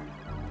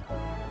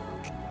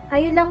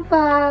 Ayun lang,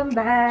 fam.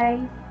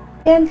 Bye.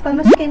 Ayan, fam.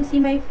 As you can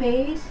see my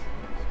face.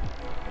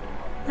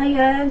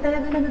 Ayan,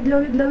 talaga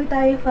nag-glowy-glowy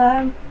tayo,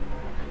 fam.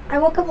 I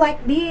woke up like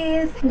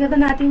this. Ang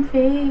ganda nating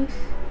face.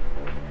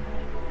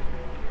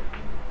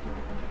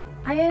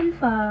 Ayan,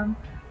 fam.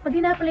 Pag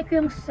ina-apply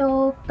ko yung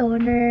soap,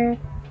 toner,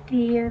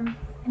 cream,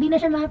 hindi na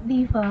siya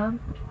ma-update,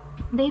 fam.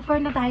 Day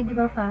 4 na tayo,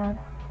 diba, fam?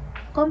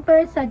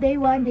 Compare sa day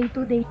 1, day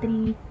 2, day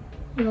 3,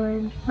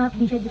 yun,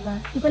 ma-update siya, diba?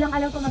 Hindi ko lang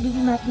alam kung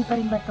magiging ma-update pa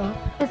rin ba to.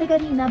 Kasi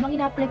kanina, bang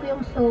ina-apply ko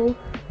yung soap,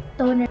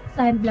 toner,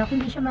 sunblock,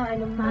 hindi siya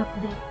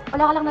ma-update.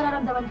 Wala ka lang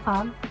nararamdaman,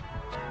 fam.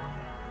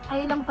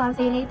 Ayun lang, fam.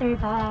 See you later.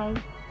 Bye.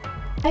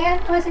 Ayan,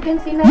 as you can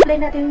see, na-apply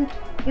natin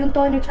yung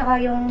toner tsaka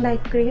yung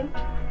night cream.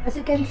 As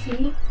you can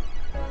see,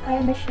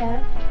 ayan na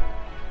siya.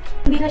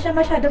 Hindi na siya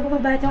masyado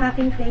bumabat yung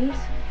aking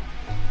face.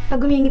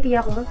 Pag gumingiti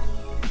ako,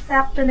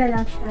 sakto na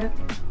lang siya.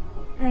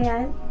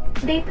 Ayan.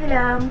 Date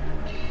lang.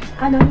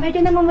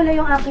 Medyo namumula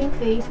yung aking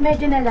face.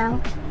 Medyo na lang.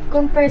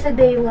 Compare sa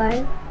day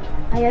 1.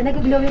 Ayan,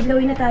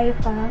 nag-glowy-glowy na tayo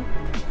pa.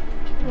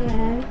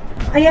 Ayan.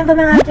 Ayan ba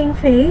ang aking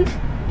face?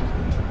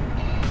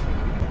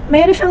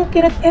 Mayroon siyang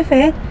kirot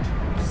effect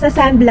sa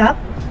sunblock.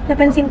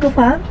 Napansin ko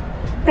pa.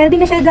 Pero di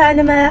na siya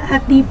gaano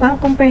ma-active pa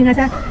compare nga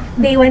sa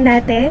day 1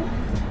 natin.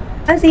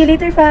 See you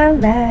later, fam.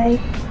 Bye.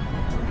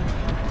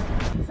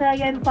 So,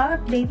 ayan pa.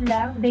 Update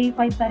lang. Day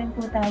 5 pa rin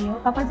po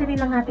tayo.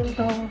 Papansinin lang natin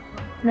itong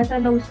nasa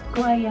nose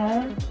ko.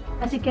 Ayan.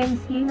 As you can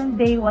see,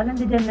 nung day 1,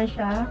 nandiyan na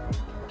siya.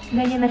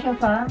 Ganyan na siya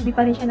pa. Hindi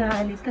pa rin siya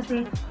naalis.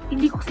 Kasi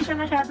hindi ko kasi siya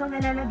masyadong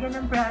nalalagyan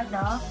ng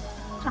product.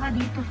 Tsaka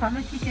dito, fam.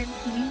 As you can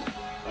see.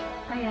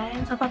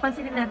 Ayan. So,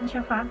 papansinin natin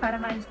siya, fam, para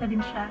maalis na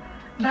din siya.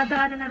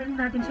 Dadaanan na rin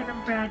natin siya ng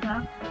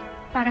product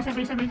para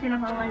sabay-sabay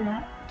sila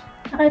mawala.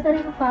 Saka ito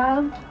rin,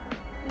 fam.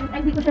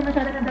 Ay, hindi ko siya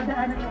masyado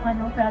nadadaanan yung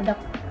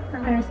product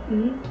ng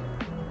Herskin.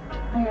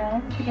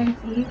 Ayan. As you can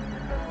see.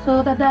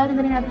 So, dadaanan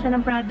na rin natin siya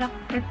ng product.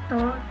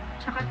 Ito,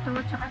 tsaka to,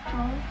 tsaka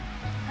to.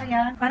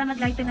 Ayan. Para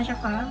mag-lighten na siya,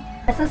 fam.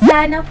 So,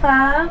 sana,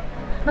 fam,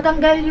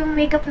 matanggal yung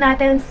makeup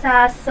natin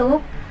sa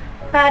soap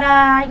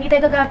para hindi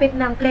tayo gagamit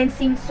ng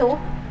cleansing soap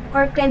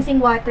or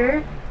cleansing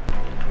water.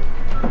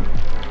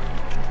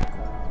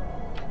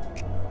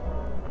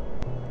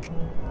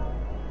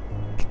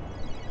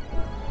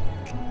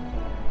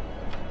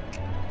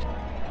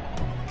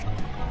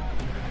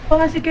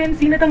 As you can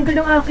see, natanggal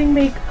yung aking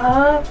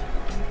makeup.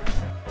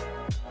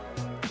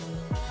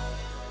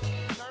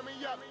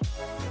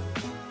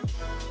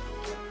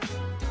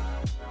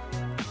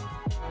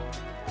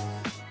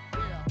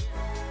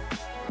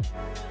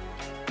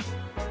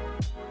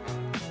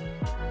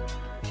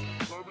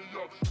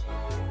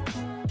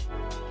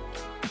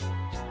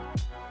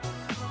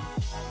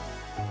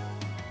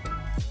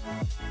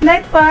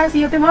 Night, fam.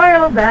 See you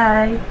tomorrow.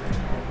 Bye.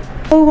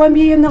 So, 1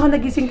 PM na ako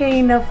nagising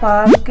kanina,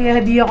 fam.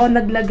 Kaya di ako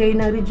naglagay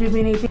ng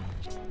rejuvenating.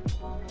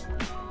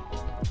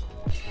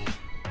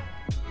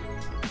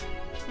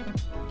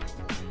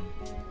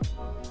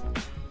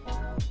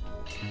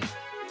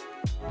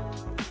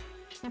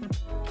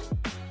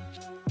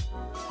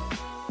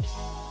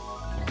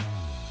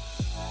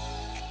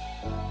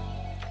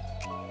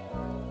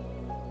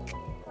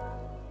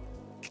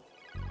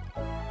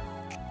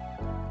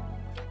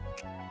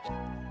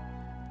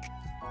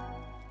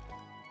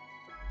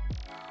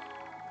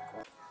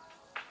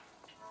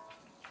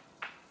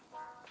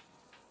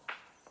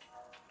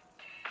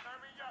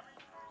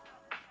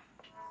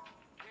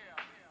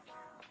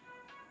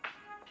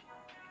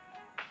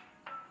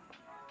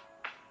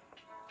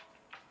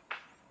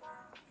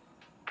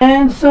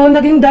 And so,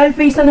 naging dull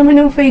face na naman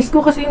yung face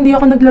ko kasi hindi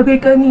ako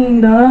naglagay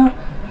kanina.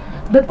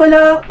 Dapat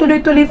pala,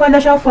 tuloy-tuloy pala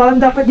siya,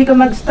 fam. Dapat di ka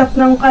mag-stop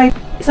ng kahit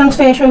isang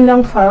session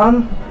lang,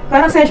 fam.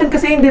 Parang session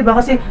kasi hindi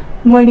ba? Kasi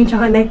morning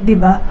tsaka night, di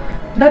ba?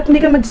 Dapat hindi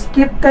ka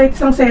mag-skip kahit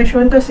isang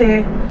session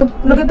kasi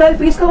nag-dull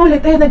face ka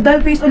ulit. Nag-dull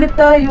face ulit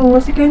tayo.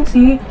 As you can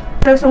see,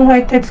 tapos yung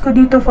whiteheads ko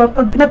dito, fam.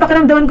 Pag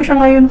napakiramdaman ko siya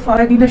ngayon,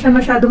 fam, hindi na siya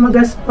masyado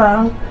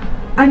magaspang.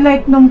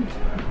 Unlike nung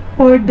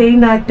 4 day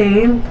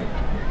natin.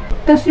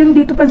 Tapos yung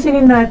dito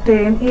pansinin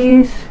natin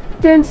is, you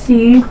can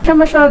see, siya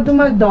masyado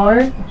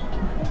ma-dark.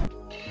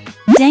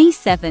 Day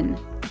 7.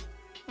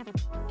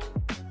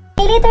 See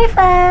you later,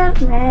 fam.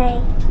 Bye.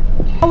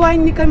 Kawa,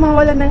 hindi ka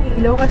mawala ng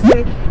ilaw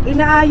kasi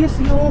inaayos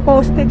yung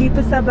poste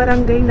dito sa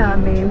barangay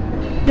namin.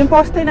 Yung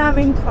poste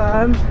namin,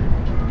 fam,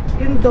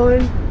 yun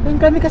doon.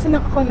 Doon kami kasi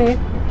nakakonect.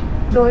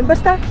 Doon.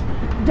 Basta,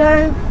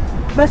 dyan.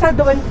 Basta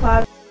doon,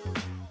 fam.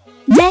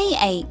 Day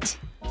 8.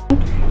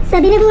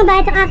 Sabi na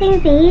bumabait ang aking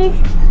face.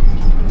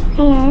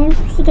 Ayan,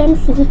 as you can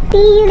see.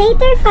 See you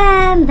later,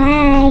 fam.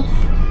 Bye.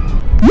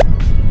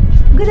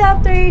 Good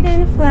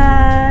afternoon,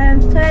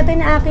 fam. So, ito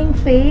na aking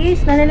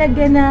face.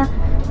 Nalalagyan na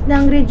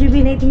ng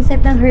rejuvenating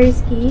set ng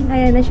Herskin.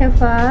 Ayan na siya,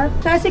 fam.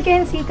 So, as you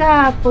can see,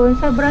 kahapon,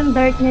 sobrang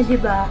dark niya,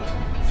 diba?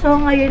 So,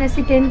 ngayon, as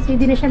you can see,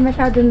 di na siya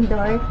masyadong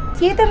dark.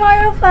 See you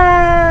tomorrow,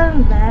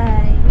 fam!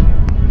 Bye!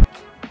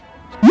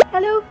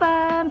 Hello,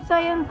 fam! So,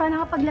 ayan pa,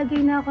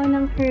 nakapaglagay na ako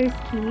ng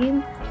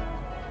Herskin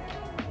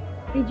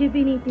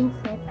rejuvenating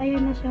set.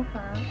 Ayan na siya,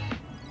 fam.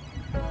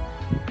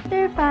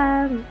 Later,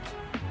 fam!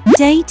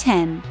 Day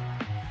 10.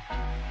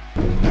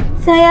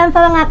 So, ayan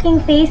pa ang aking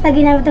face na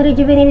ginamit ng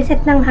rejuvenating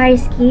set ng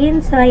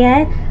Herskin. So,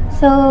 ayan.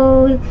 So,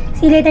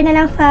 see you later na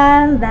lang,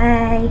 fam.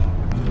 Bye!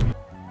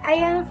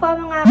 Ayan po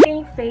ang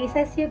aking face,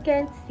 as you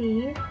can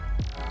see.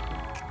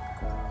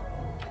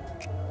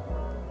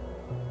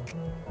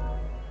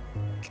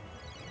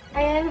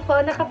 Ayan po,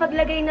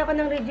 nakapaglagay na ako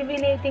ng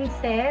rejuvenating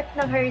set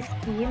ng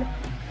Herskin.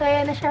 So,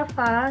 ayan na siya,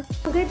 fam.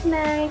 Good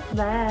night.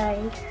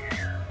 Bye!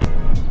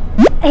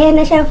 Ayan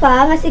na siya,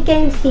 fam. As you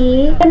can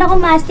see, doon ako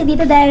mask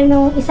dito dahil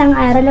nung isang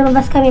araw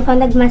lumabas kami,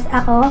 fam, nagmask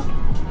ako.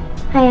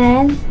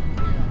 Ayan.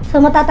 So,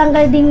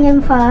 matatanggal din yan,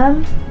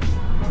 fam.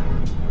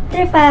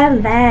 Later, fam.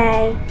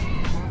 Bye!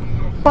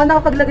 Po,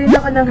 nakapaglagay na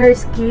ako ng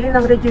Herskin,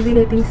 ng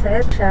rejuvenating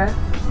set siya.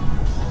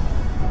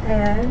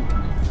 Ayan.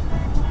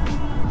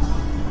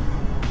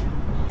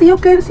 You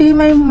can see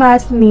my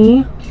mask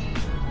ni.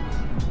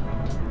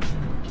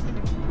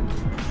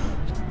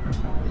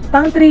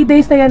 Pang 3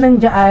 days na yan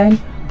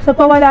nandiyan. So,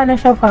 pawala na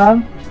siya,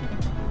 fam.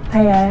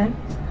 Ayan.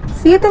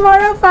 See you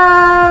tomorrow,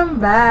 fam.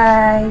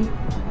 Bye.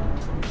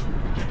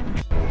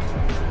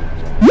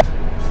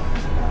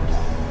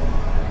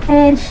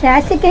 Ayan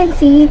siya. As you can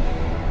see,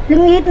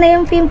 lumiit na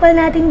yung pimple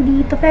natin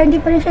dito. Pero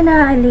hindi pa rin siya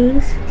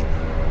naalis.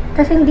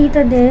 Tapos yung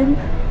dito din.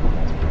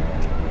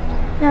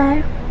 Ayan.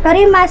 Pero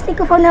yung mask ni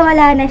Kufo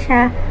nawala na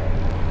siya.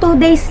 2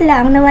 days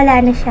lang, nawala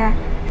na siya.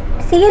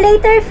 See you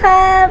later,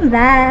 fam.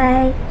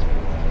 Bye.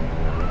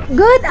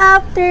 Good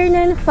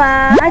afternoon,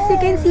 fam. As you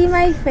can see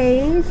my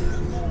face.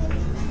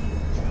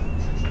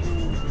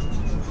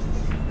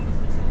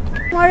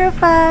 Tomorrow,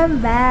 fam.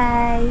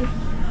 Bye.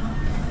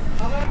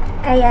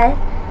 Ayan.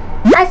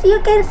 As you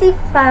can see,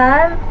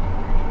 fam.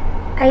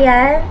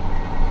 Ayan.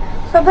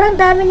 Sobrang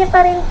dami niya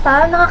pa rin,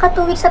 fam.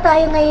 Nakaka 2 weeks na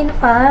tayo ngayon,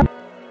 fam.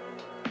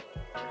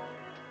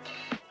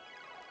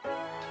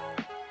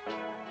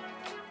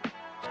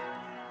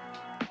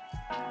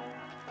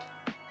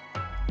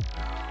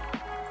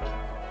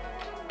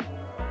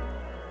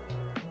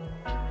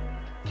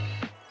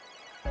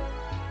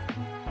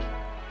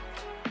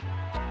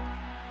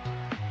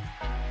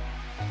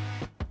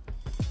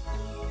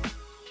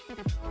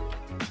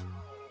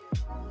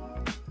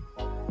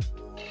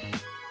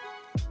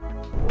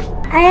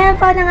 Ayan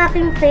po ng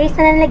aking face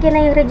na nalagyan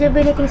na yung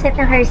rejuvenating set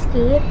ng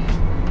Herskin.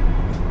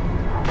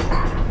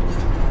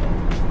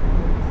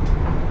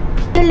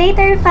 See you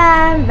later,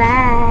 fam.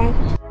 Bye.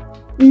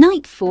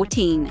 Night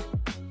 14.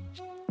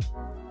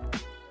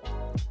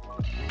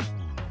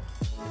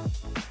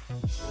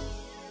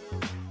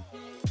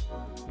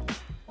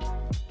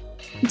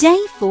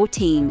 Day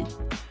 14.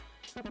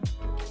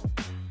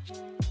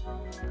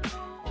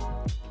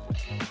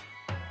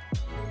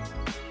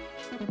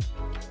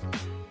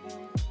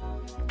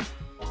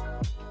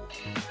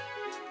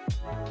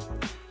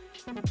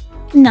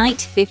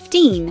 Night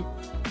 15.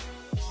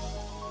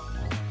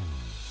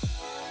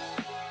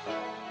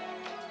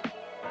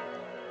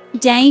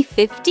 Day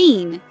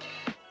 15.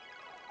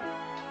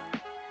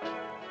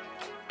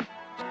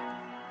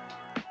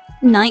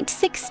 Night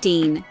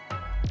 16.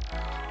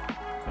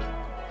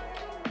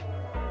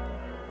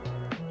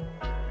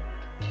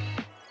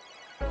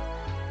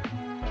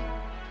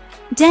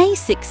 Day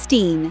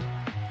 16.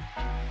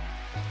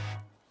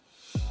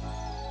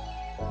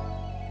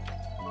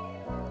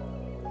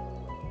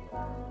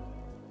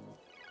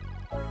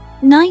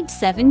 Night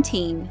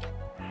 17.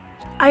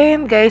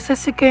 Ayan guys,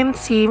 as you can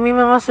see, may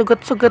mga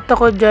sugat-sugat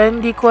ako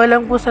dyan. Hindi ko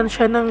alam kung saan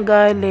siya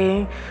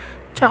nanggaling.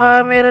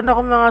 Tsaka meron ako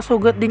mga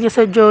sugat din niya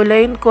sa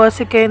jawline ko, as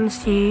you can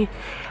see.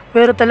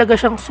 Meron talaga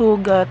siyang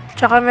sugat.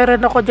 Tsaka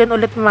meron ako dyan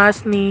ulit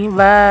mask ni.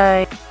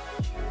 Bye!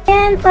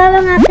 Ayan po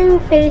ang aking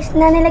face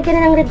na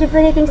nilagyan na ng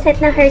rejuvenating set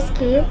ng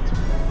Herskin.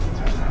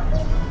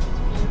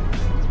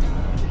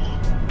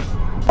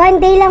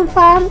 1 day lang,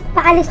 fam.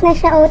 Paalis na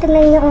siya. O,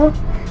 tingnan niyo, o.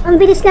 Ang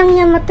bilis lang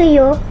niya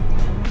matuyo.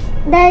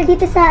 Dahil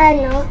dito sa,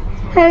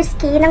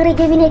 Herskin, ng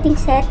rejuvenating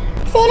set.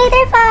 See you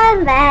later,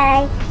 fam.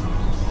 Bye!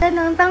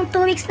 Ganun, pang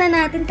 2 weeks na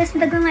natin. Tapos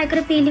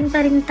nag-micropeeling pa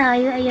rin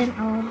tayo. Ayan,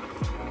 o.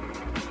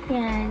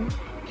 Ayan.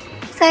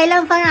 So,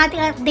 ilang pa ang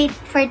ating update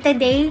for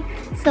today.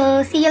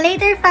 So, see you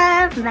later,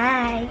 fam.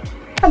 Bye!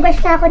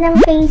 Pag-wash na ako ng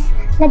face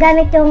na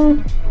gamit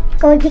yung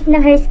Kojic ng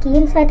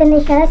Herskin. So, ito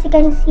na siya. As you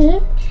can see.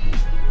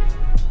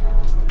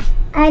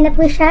 Ayan na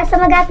po siya. So,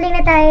 mag-apply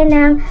na tayo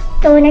ng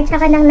toner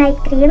tsaka ng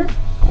night cream.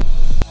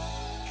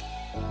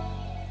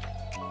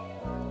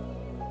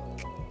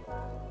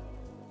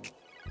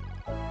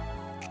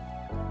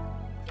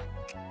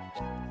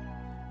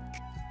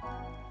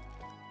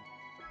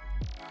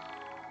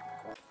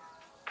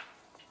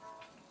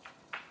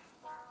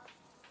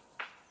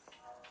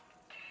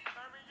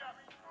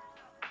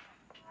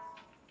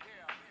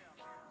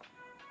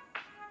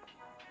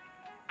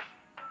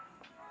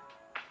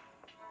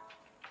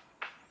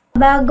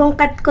 Bagong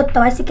cut ko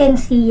to, as you can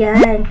see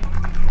yan.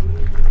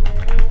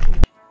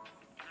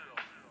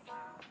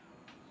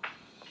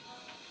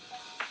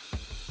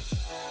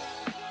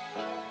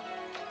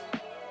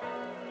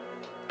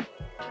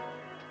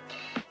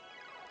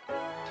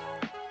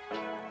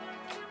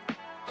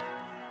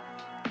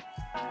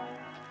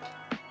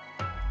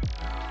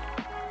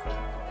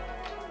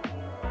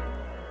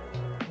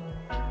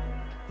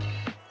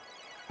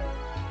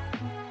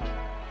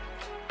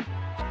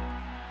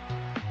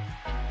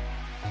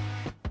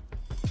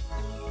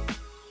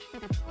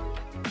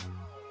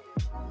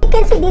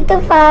 Kasi dito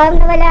fam,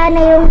 nawala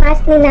na yung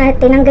masni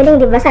natin. Ang galing,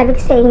 diba? Sabi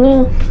ko sa inyo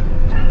eh.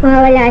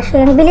 Mawawala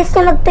siya. Ang bilis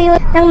niya magtuyo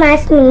ng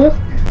masni.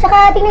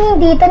 Tsaka tingnan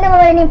yung dito,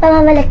 nawawala na yung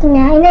pamamalat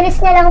niya. Inalis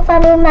niya lang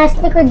fam yung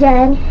masni ko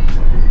dyan.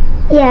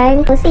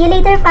 Yan. So, see you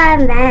later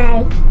fam.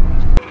 Bye!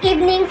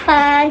 Evening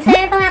fam. So,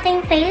 yan pang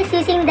aking face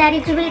using the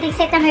rejuvenating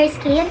set ng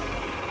Herskin.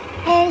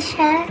 Ayan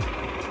siya.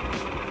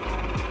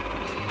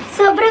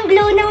 Sobrang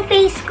glow ng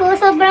face ko.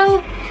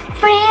 Sobrang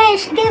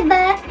fresh,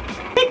 diba?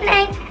 Good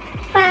night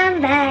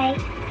fam. Bye!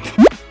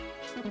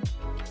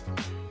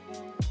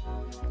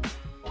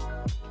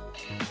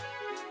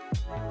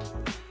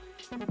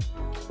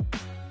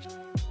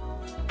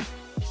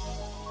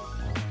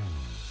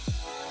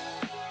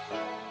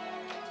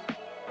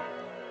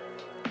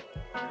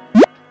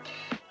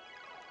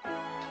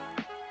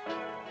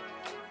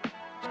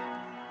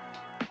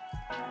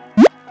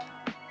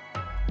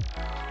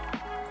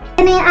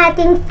 Ano yung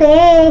ating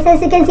face?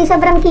 As you can see,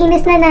 sobrang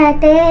kinis na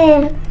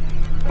natin.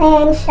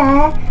 Ayan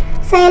siya.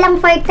 So, yan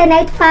lang for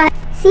tonight, fam.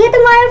 See you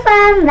tomorrow,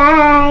 fam.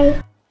 Bye!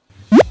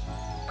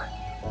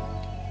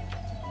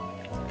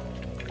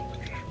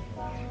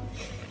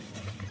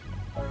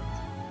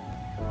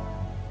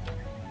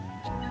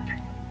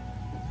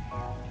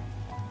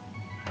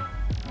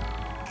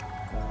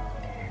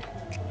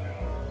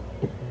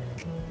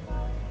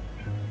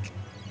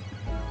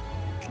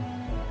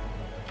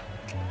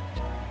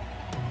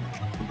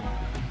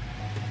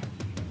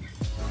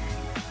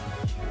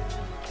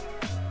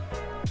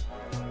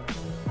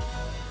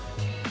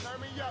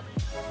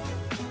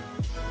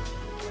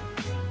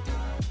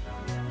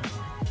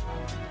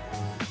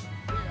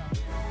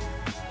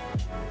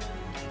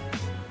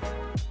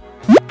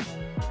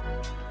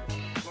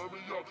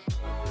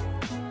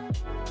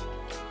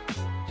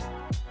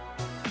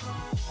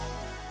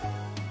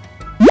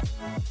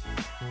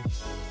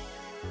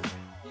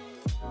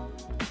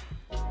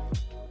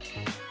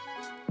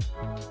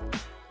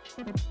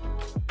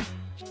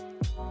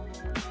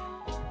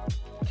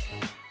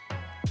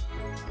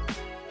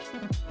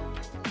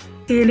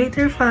 See you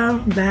later,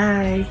 fam.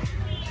 Bye!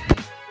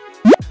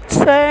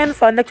 So, yun,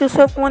 fam.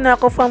 Nagsusok muna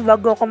ako, fam,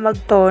 bago ako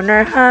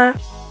mag-toner, ha?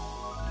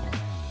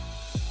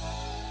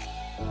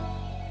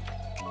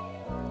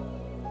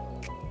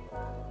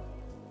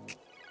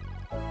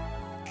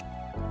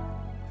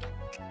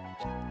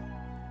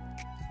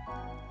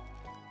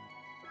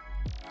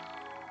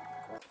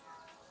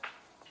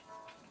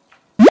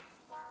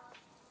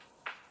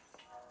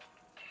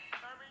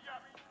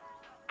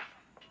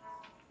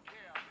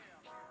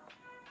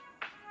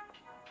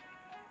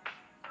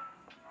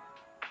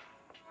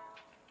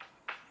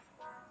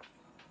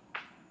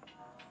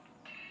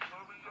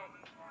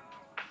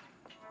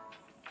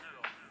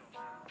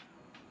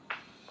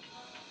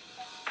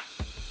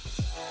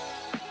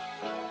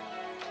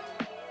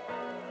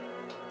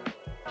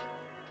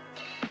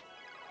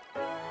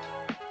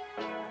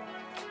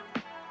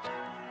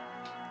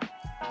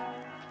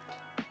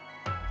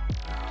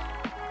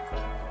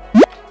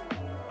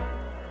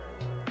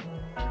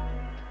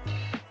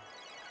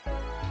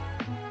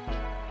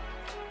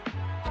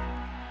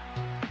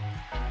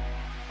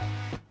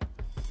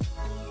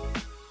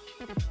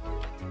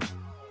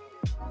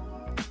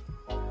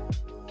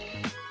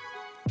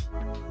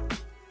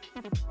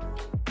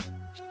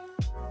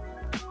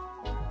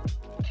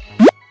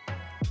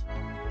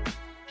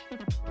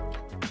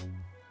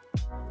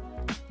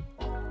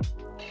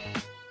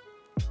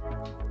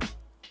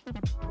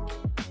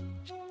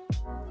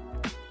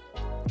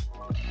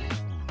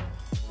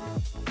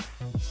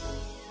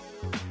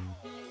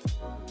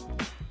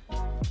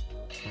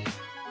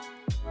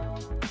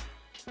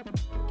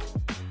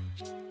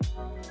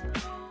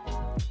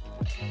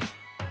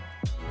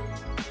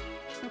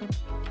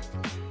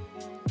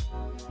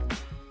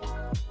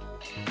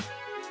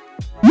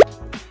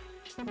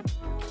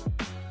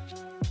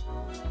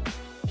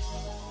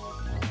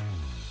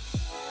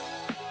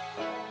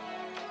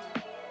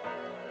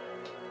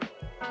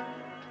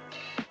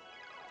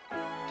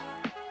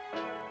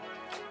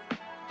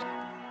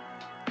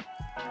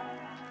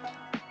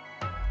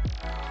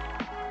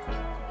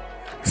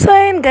 So,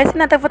 ayun guys,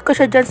 natapot ko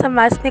siya dyan sa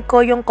mask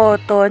ko, yung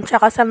cotton,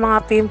 tsaka sa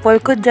mga pimple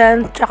ko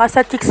dyan, tsaka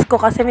sa cheeks ko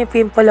kasi may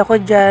pimple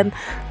ako dyan,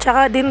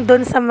 tsaka din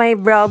dun sa may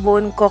brow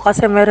bone ko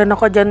kasi meron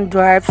ako dyan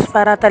dwarfs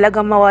para talaga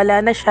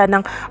mawala na siya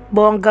ng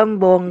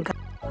bonggang-bongga.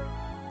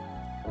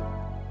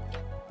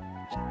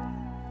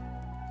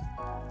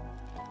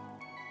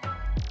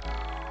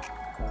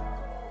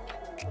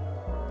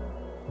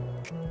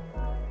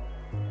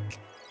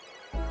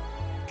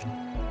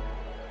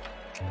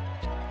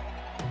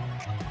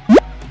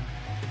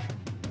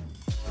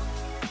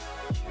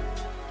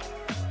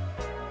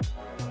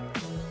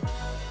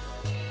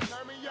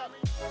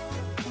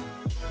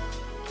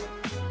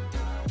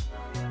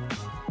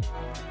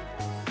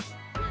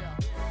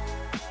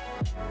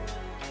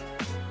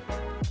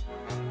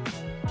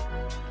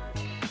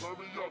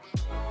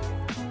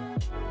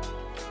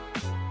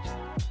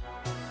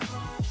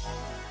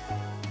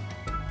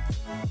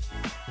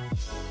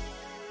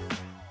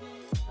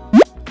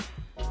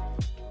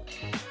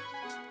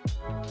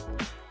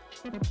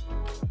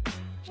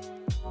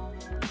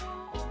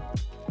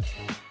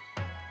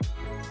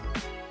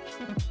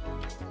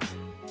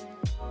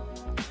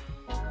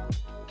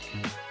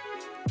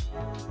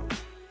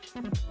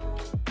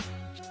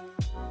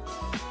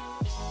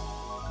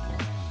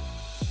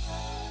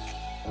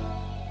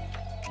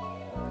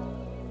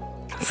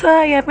 So,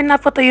 ayan,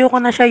 pinapatuyo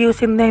ko na siya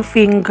using the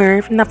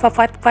finger.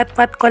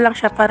 Pinapafat-fat-fat ko lang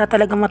siya para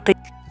talaga matuyo.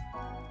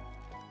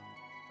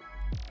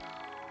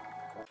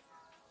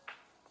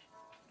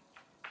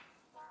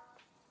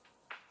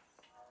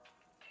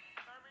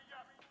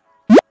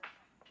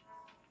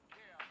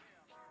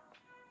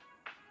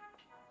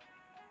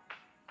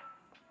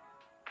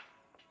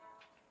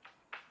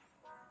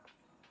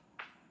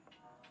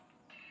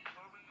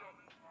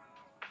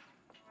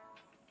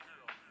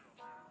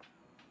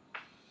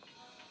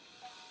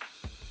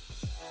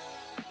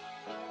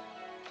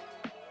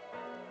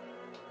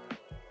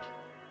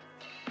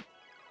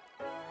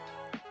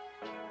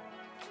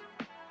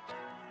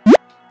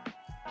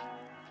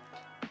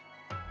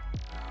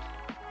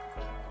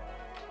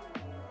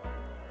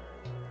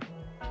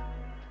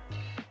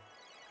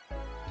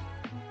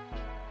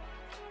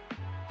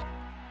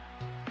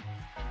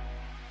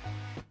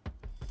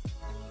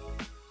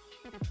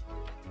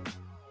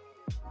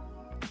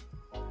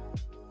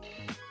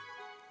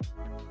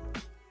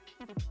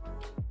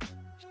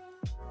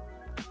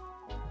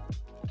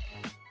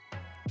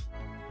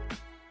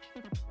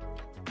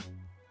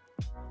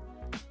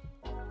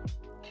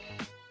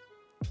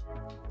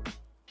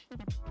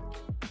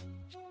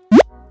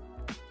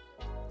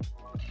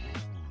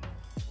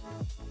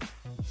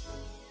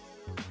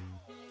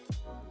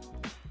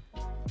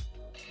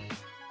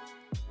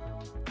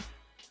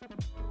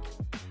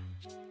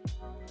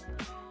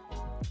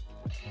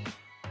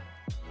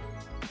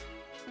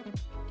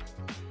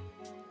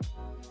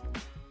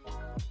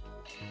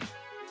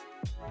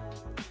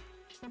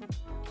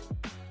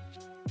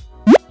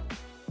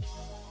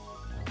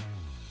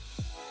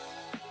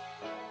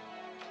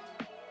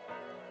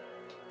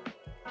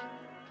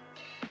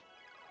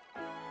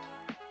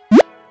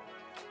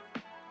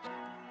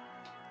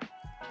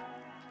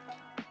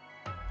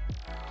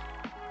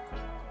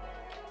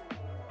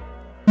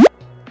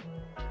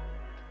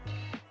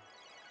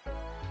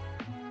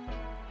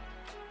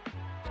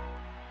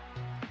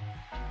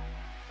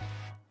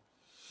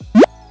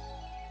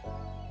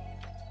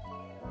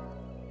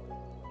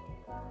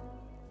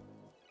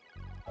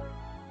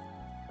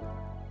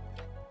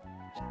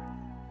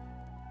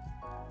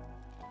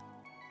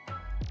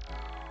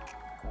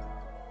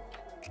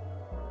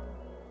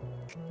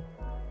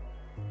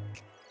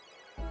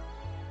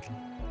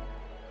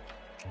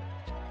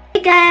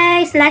 Hey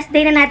guys! Last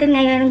day na natin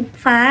ngayon,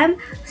 fam.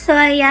 So,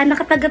 ayan,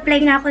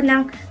 nakapag-apply na ako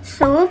ng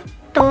soap,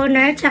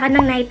 toner, tsaka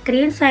ng night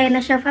cream. So, ayan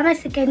na siya, fam.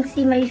 As you can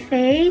see my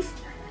face.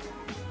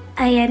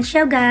 Ayan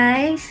siya,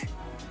 guys.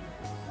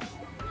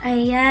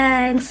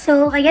 Ayan.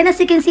 So, ayan, as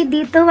you can see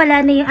dito,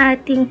 wala na yung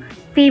ating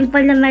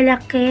pimple na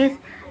malaki.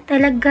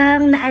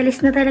 Talagang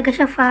naalis na talaga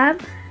siya, fam.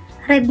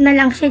 Red na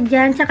lang siya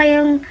dyan. Tsaka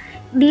yung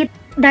dito,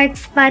 dark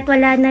spot,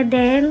 wala na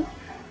din.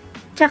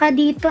 Tsaka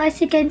dito, as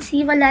you can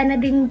see, wala na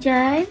din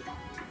dyan.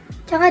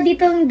 Tsaka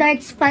dito yung dark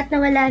spot na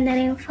wala na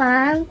rin,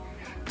 fam.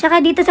 Tsaka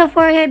dito sa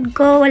forehead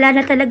ko, wala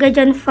na talaga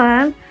dyan,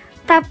 fam.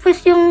 Tapos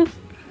yung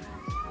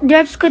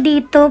drops ko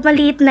dito,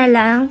 maliit na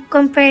lang,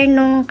 compare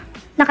nung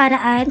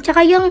nakaraan.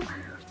 Tsaka yung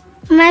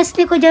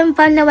mask ko dyan,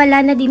 fam, na wala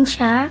na din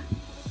siya.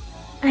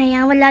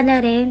 Ayan, wala na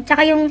rin.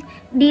 Tsaka yung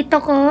dito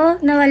ko,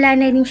 na wala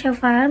na din siya,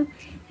 fam.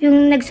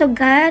 Yung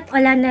nagsugat,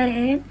 wala na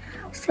rin.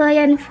 So,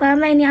 ayan,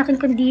 fam, ayun yung aking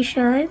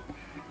condition.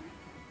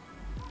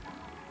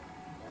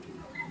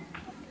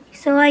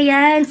 So,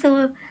 ayan.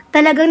 So,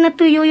 talagang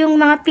natuyo yung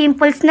mga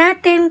pimples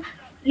natin.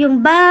 Yung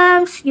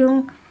bumps,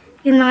 yung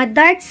mga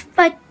dark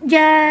spot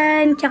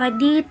dyan. Tsaka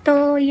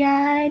dito,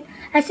 yan.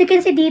 As you can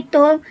see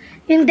dito,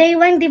 yung day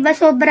 1, diba,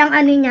 sobrang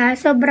ano niya,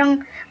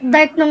 sobrang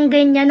dark nung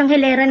ganyan, nung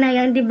hilera na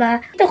yan, diba?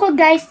 Ito ko,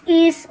 guys,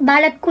 is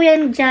balat ko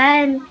yan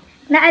dyan.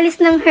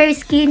 Naalis ng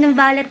Herskin, yung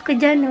balat ko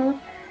dyan, oh.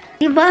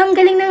 Diba, ang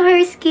galing ng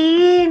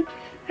Herskin.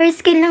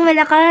 Herskin lang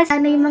malakas.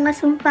 Ano yung mga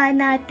sumpa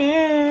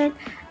natin.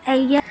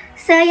 Ayan.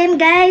 So, ayan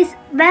guys.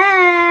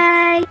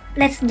 Bye!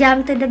 Let's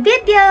jump to the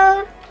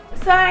video!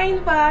 So,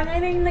 ayun pa,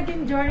 ngayon yung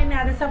naging journey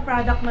natin sa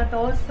product na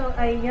to. So,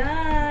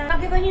 ayan.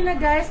 Nakita nyo na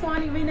guys kung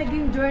ano yung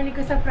naging journey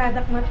ko sa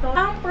product na to.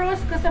 Ang pros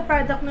ko sa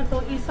product na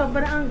to is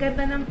sobrang ang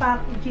ganda ng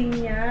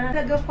packaging niya.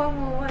 Talaga pa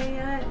mo,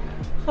 ayan.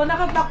 So,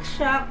 naka-box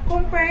siya.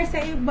 Compare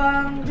sa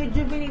ibang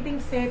rejuvenating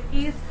set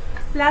is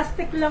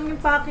plastic lang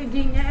yung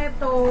packaging niya.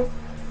 Ito,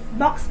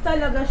 box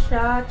talaga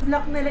siya.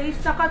 Black nila is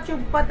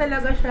naka-tube pa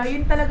talaga siya.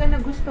 Yun talaga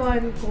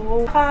nagustuhan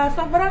ko.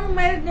 Sobrang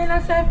mild niya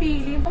lang sa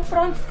feeling. Ang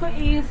prawns ko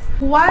is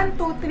 1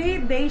 to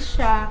 3 days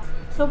siya.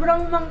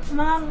 Sobrang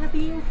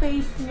mangangati yung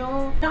face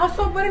nyo.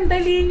 Sobrang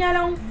dali niya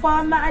lang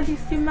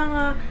maalis yung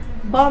mga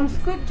bumps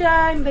ko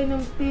dyan, then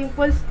yung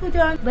pimples ko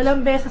dyan.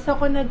 2 beses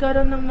ako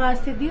nagkaroon ng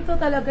masi dito.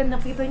 Talaga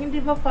nakita nyo,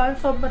 di ba fam?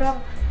 Sobrang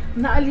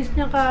naalis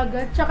niya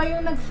kagad. Tsaka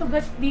yung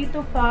nagsugat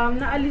dito fam,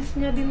 naalis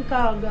niya din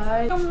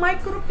kagad. Yung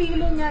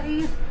micropilling niya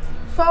is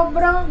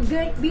sobrang,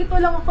 dito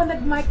lang ako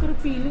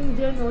nag-micropilling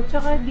dyan, oh.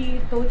 Tsaka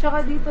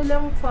dito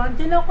lang fam.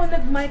 Dyan ako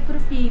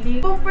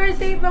nag-micropilling. Compare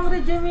sa ibang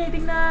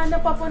rejuvenating na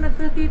napapanood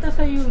ko dito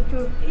sa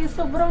YouTube, is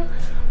sobrang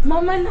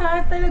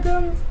mamana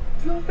talagang.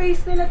 Yung face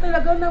nila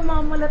talaga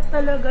namamalat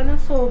talaga ng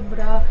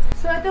sobra.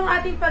 So, itong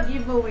ating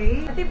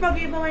pag-giveaway. Ating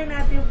pag-giveaway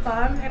natin,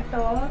 fam.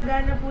 Ito.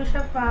 Gana po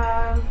siya,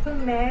 fam. So,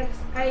 next.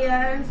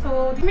 Ayan.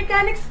 So,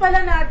 mechanics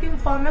pala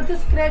natin, fam.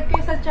 Mag-subscribe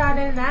kayo sa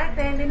channel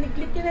natin. Then,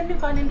 i-click nyo na din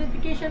pa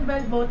notification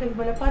bell button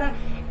pala para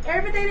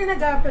every time na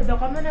nag-upload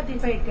ako,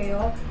 ma-notify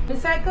kayo.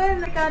 The second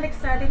mechanics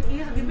natin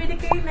is,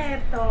 bibili kayo na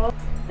ito.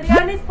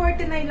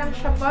 349 lang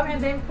siya, fam. And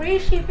then, free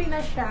shipping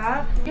na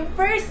siya. Yung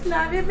first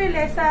na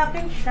bibili sa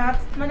aking shop,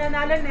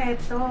 mananalo na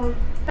ito.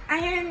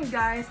 Ayan,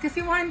 guys.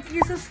 Kasi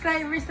 1K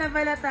subscribers na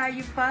pala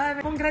tayo,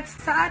 fam. Congrats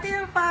sa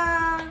atin,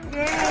 fam!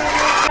 Yay!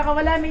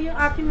 Nakawala na yung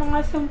aking mga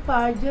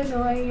sumpa dyan,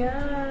 oh.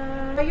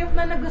 Ayan. I hope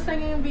na nagustuhan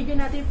nyo yung video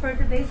natin for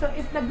today. So,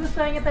 if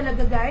nagustuhan nyo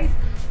talaga, guys,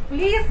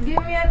 please give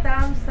me a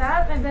thumbs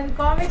up. And then,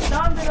 comment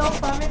down below.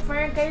 Comment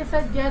meron kayo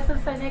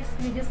suggestions sa next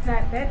videos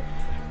natin.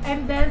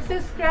 And then,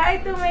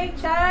 subscribe to my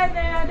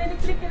channel. Then,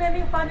 i-click nyo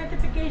na yung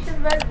notification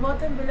bell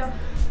button below.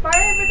 Para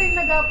everything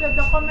nag-upload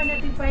ako,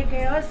 ma-notify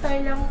kayo.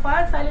 Sali lang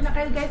pa. Sali na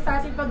kayo guys sa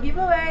ating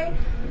pag-giveaway.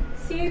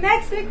 See you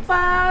next week,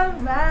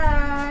 fam!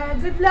 Bye!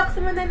 Good luck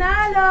sa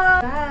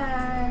mananalo!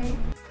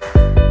 Bye!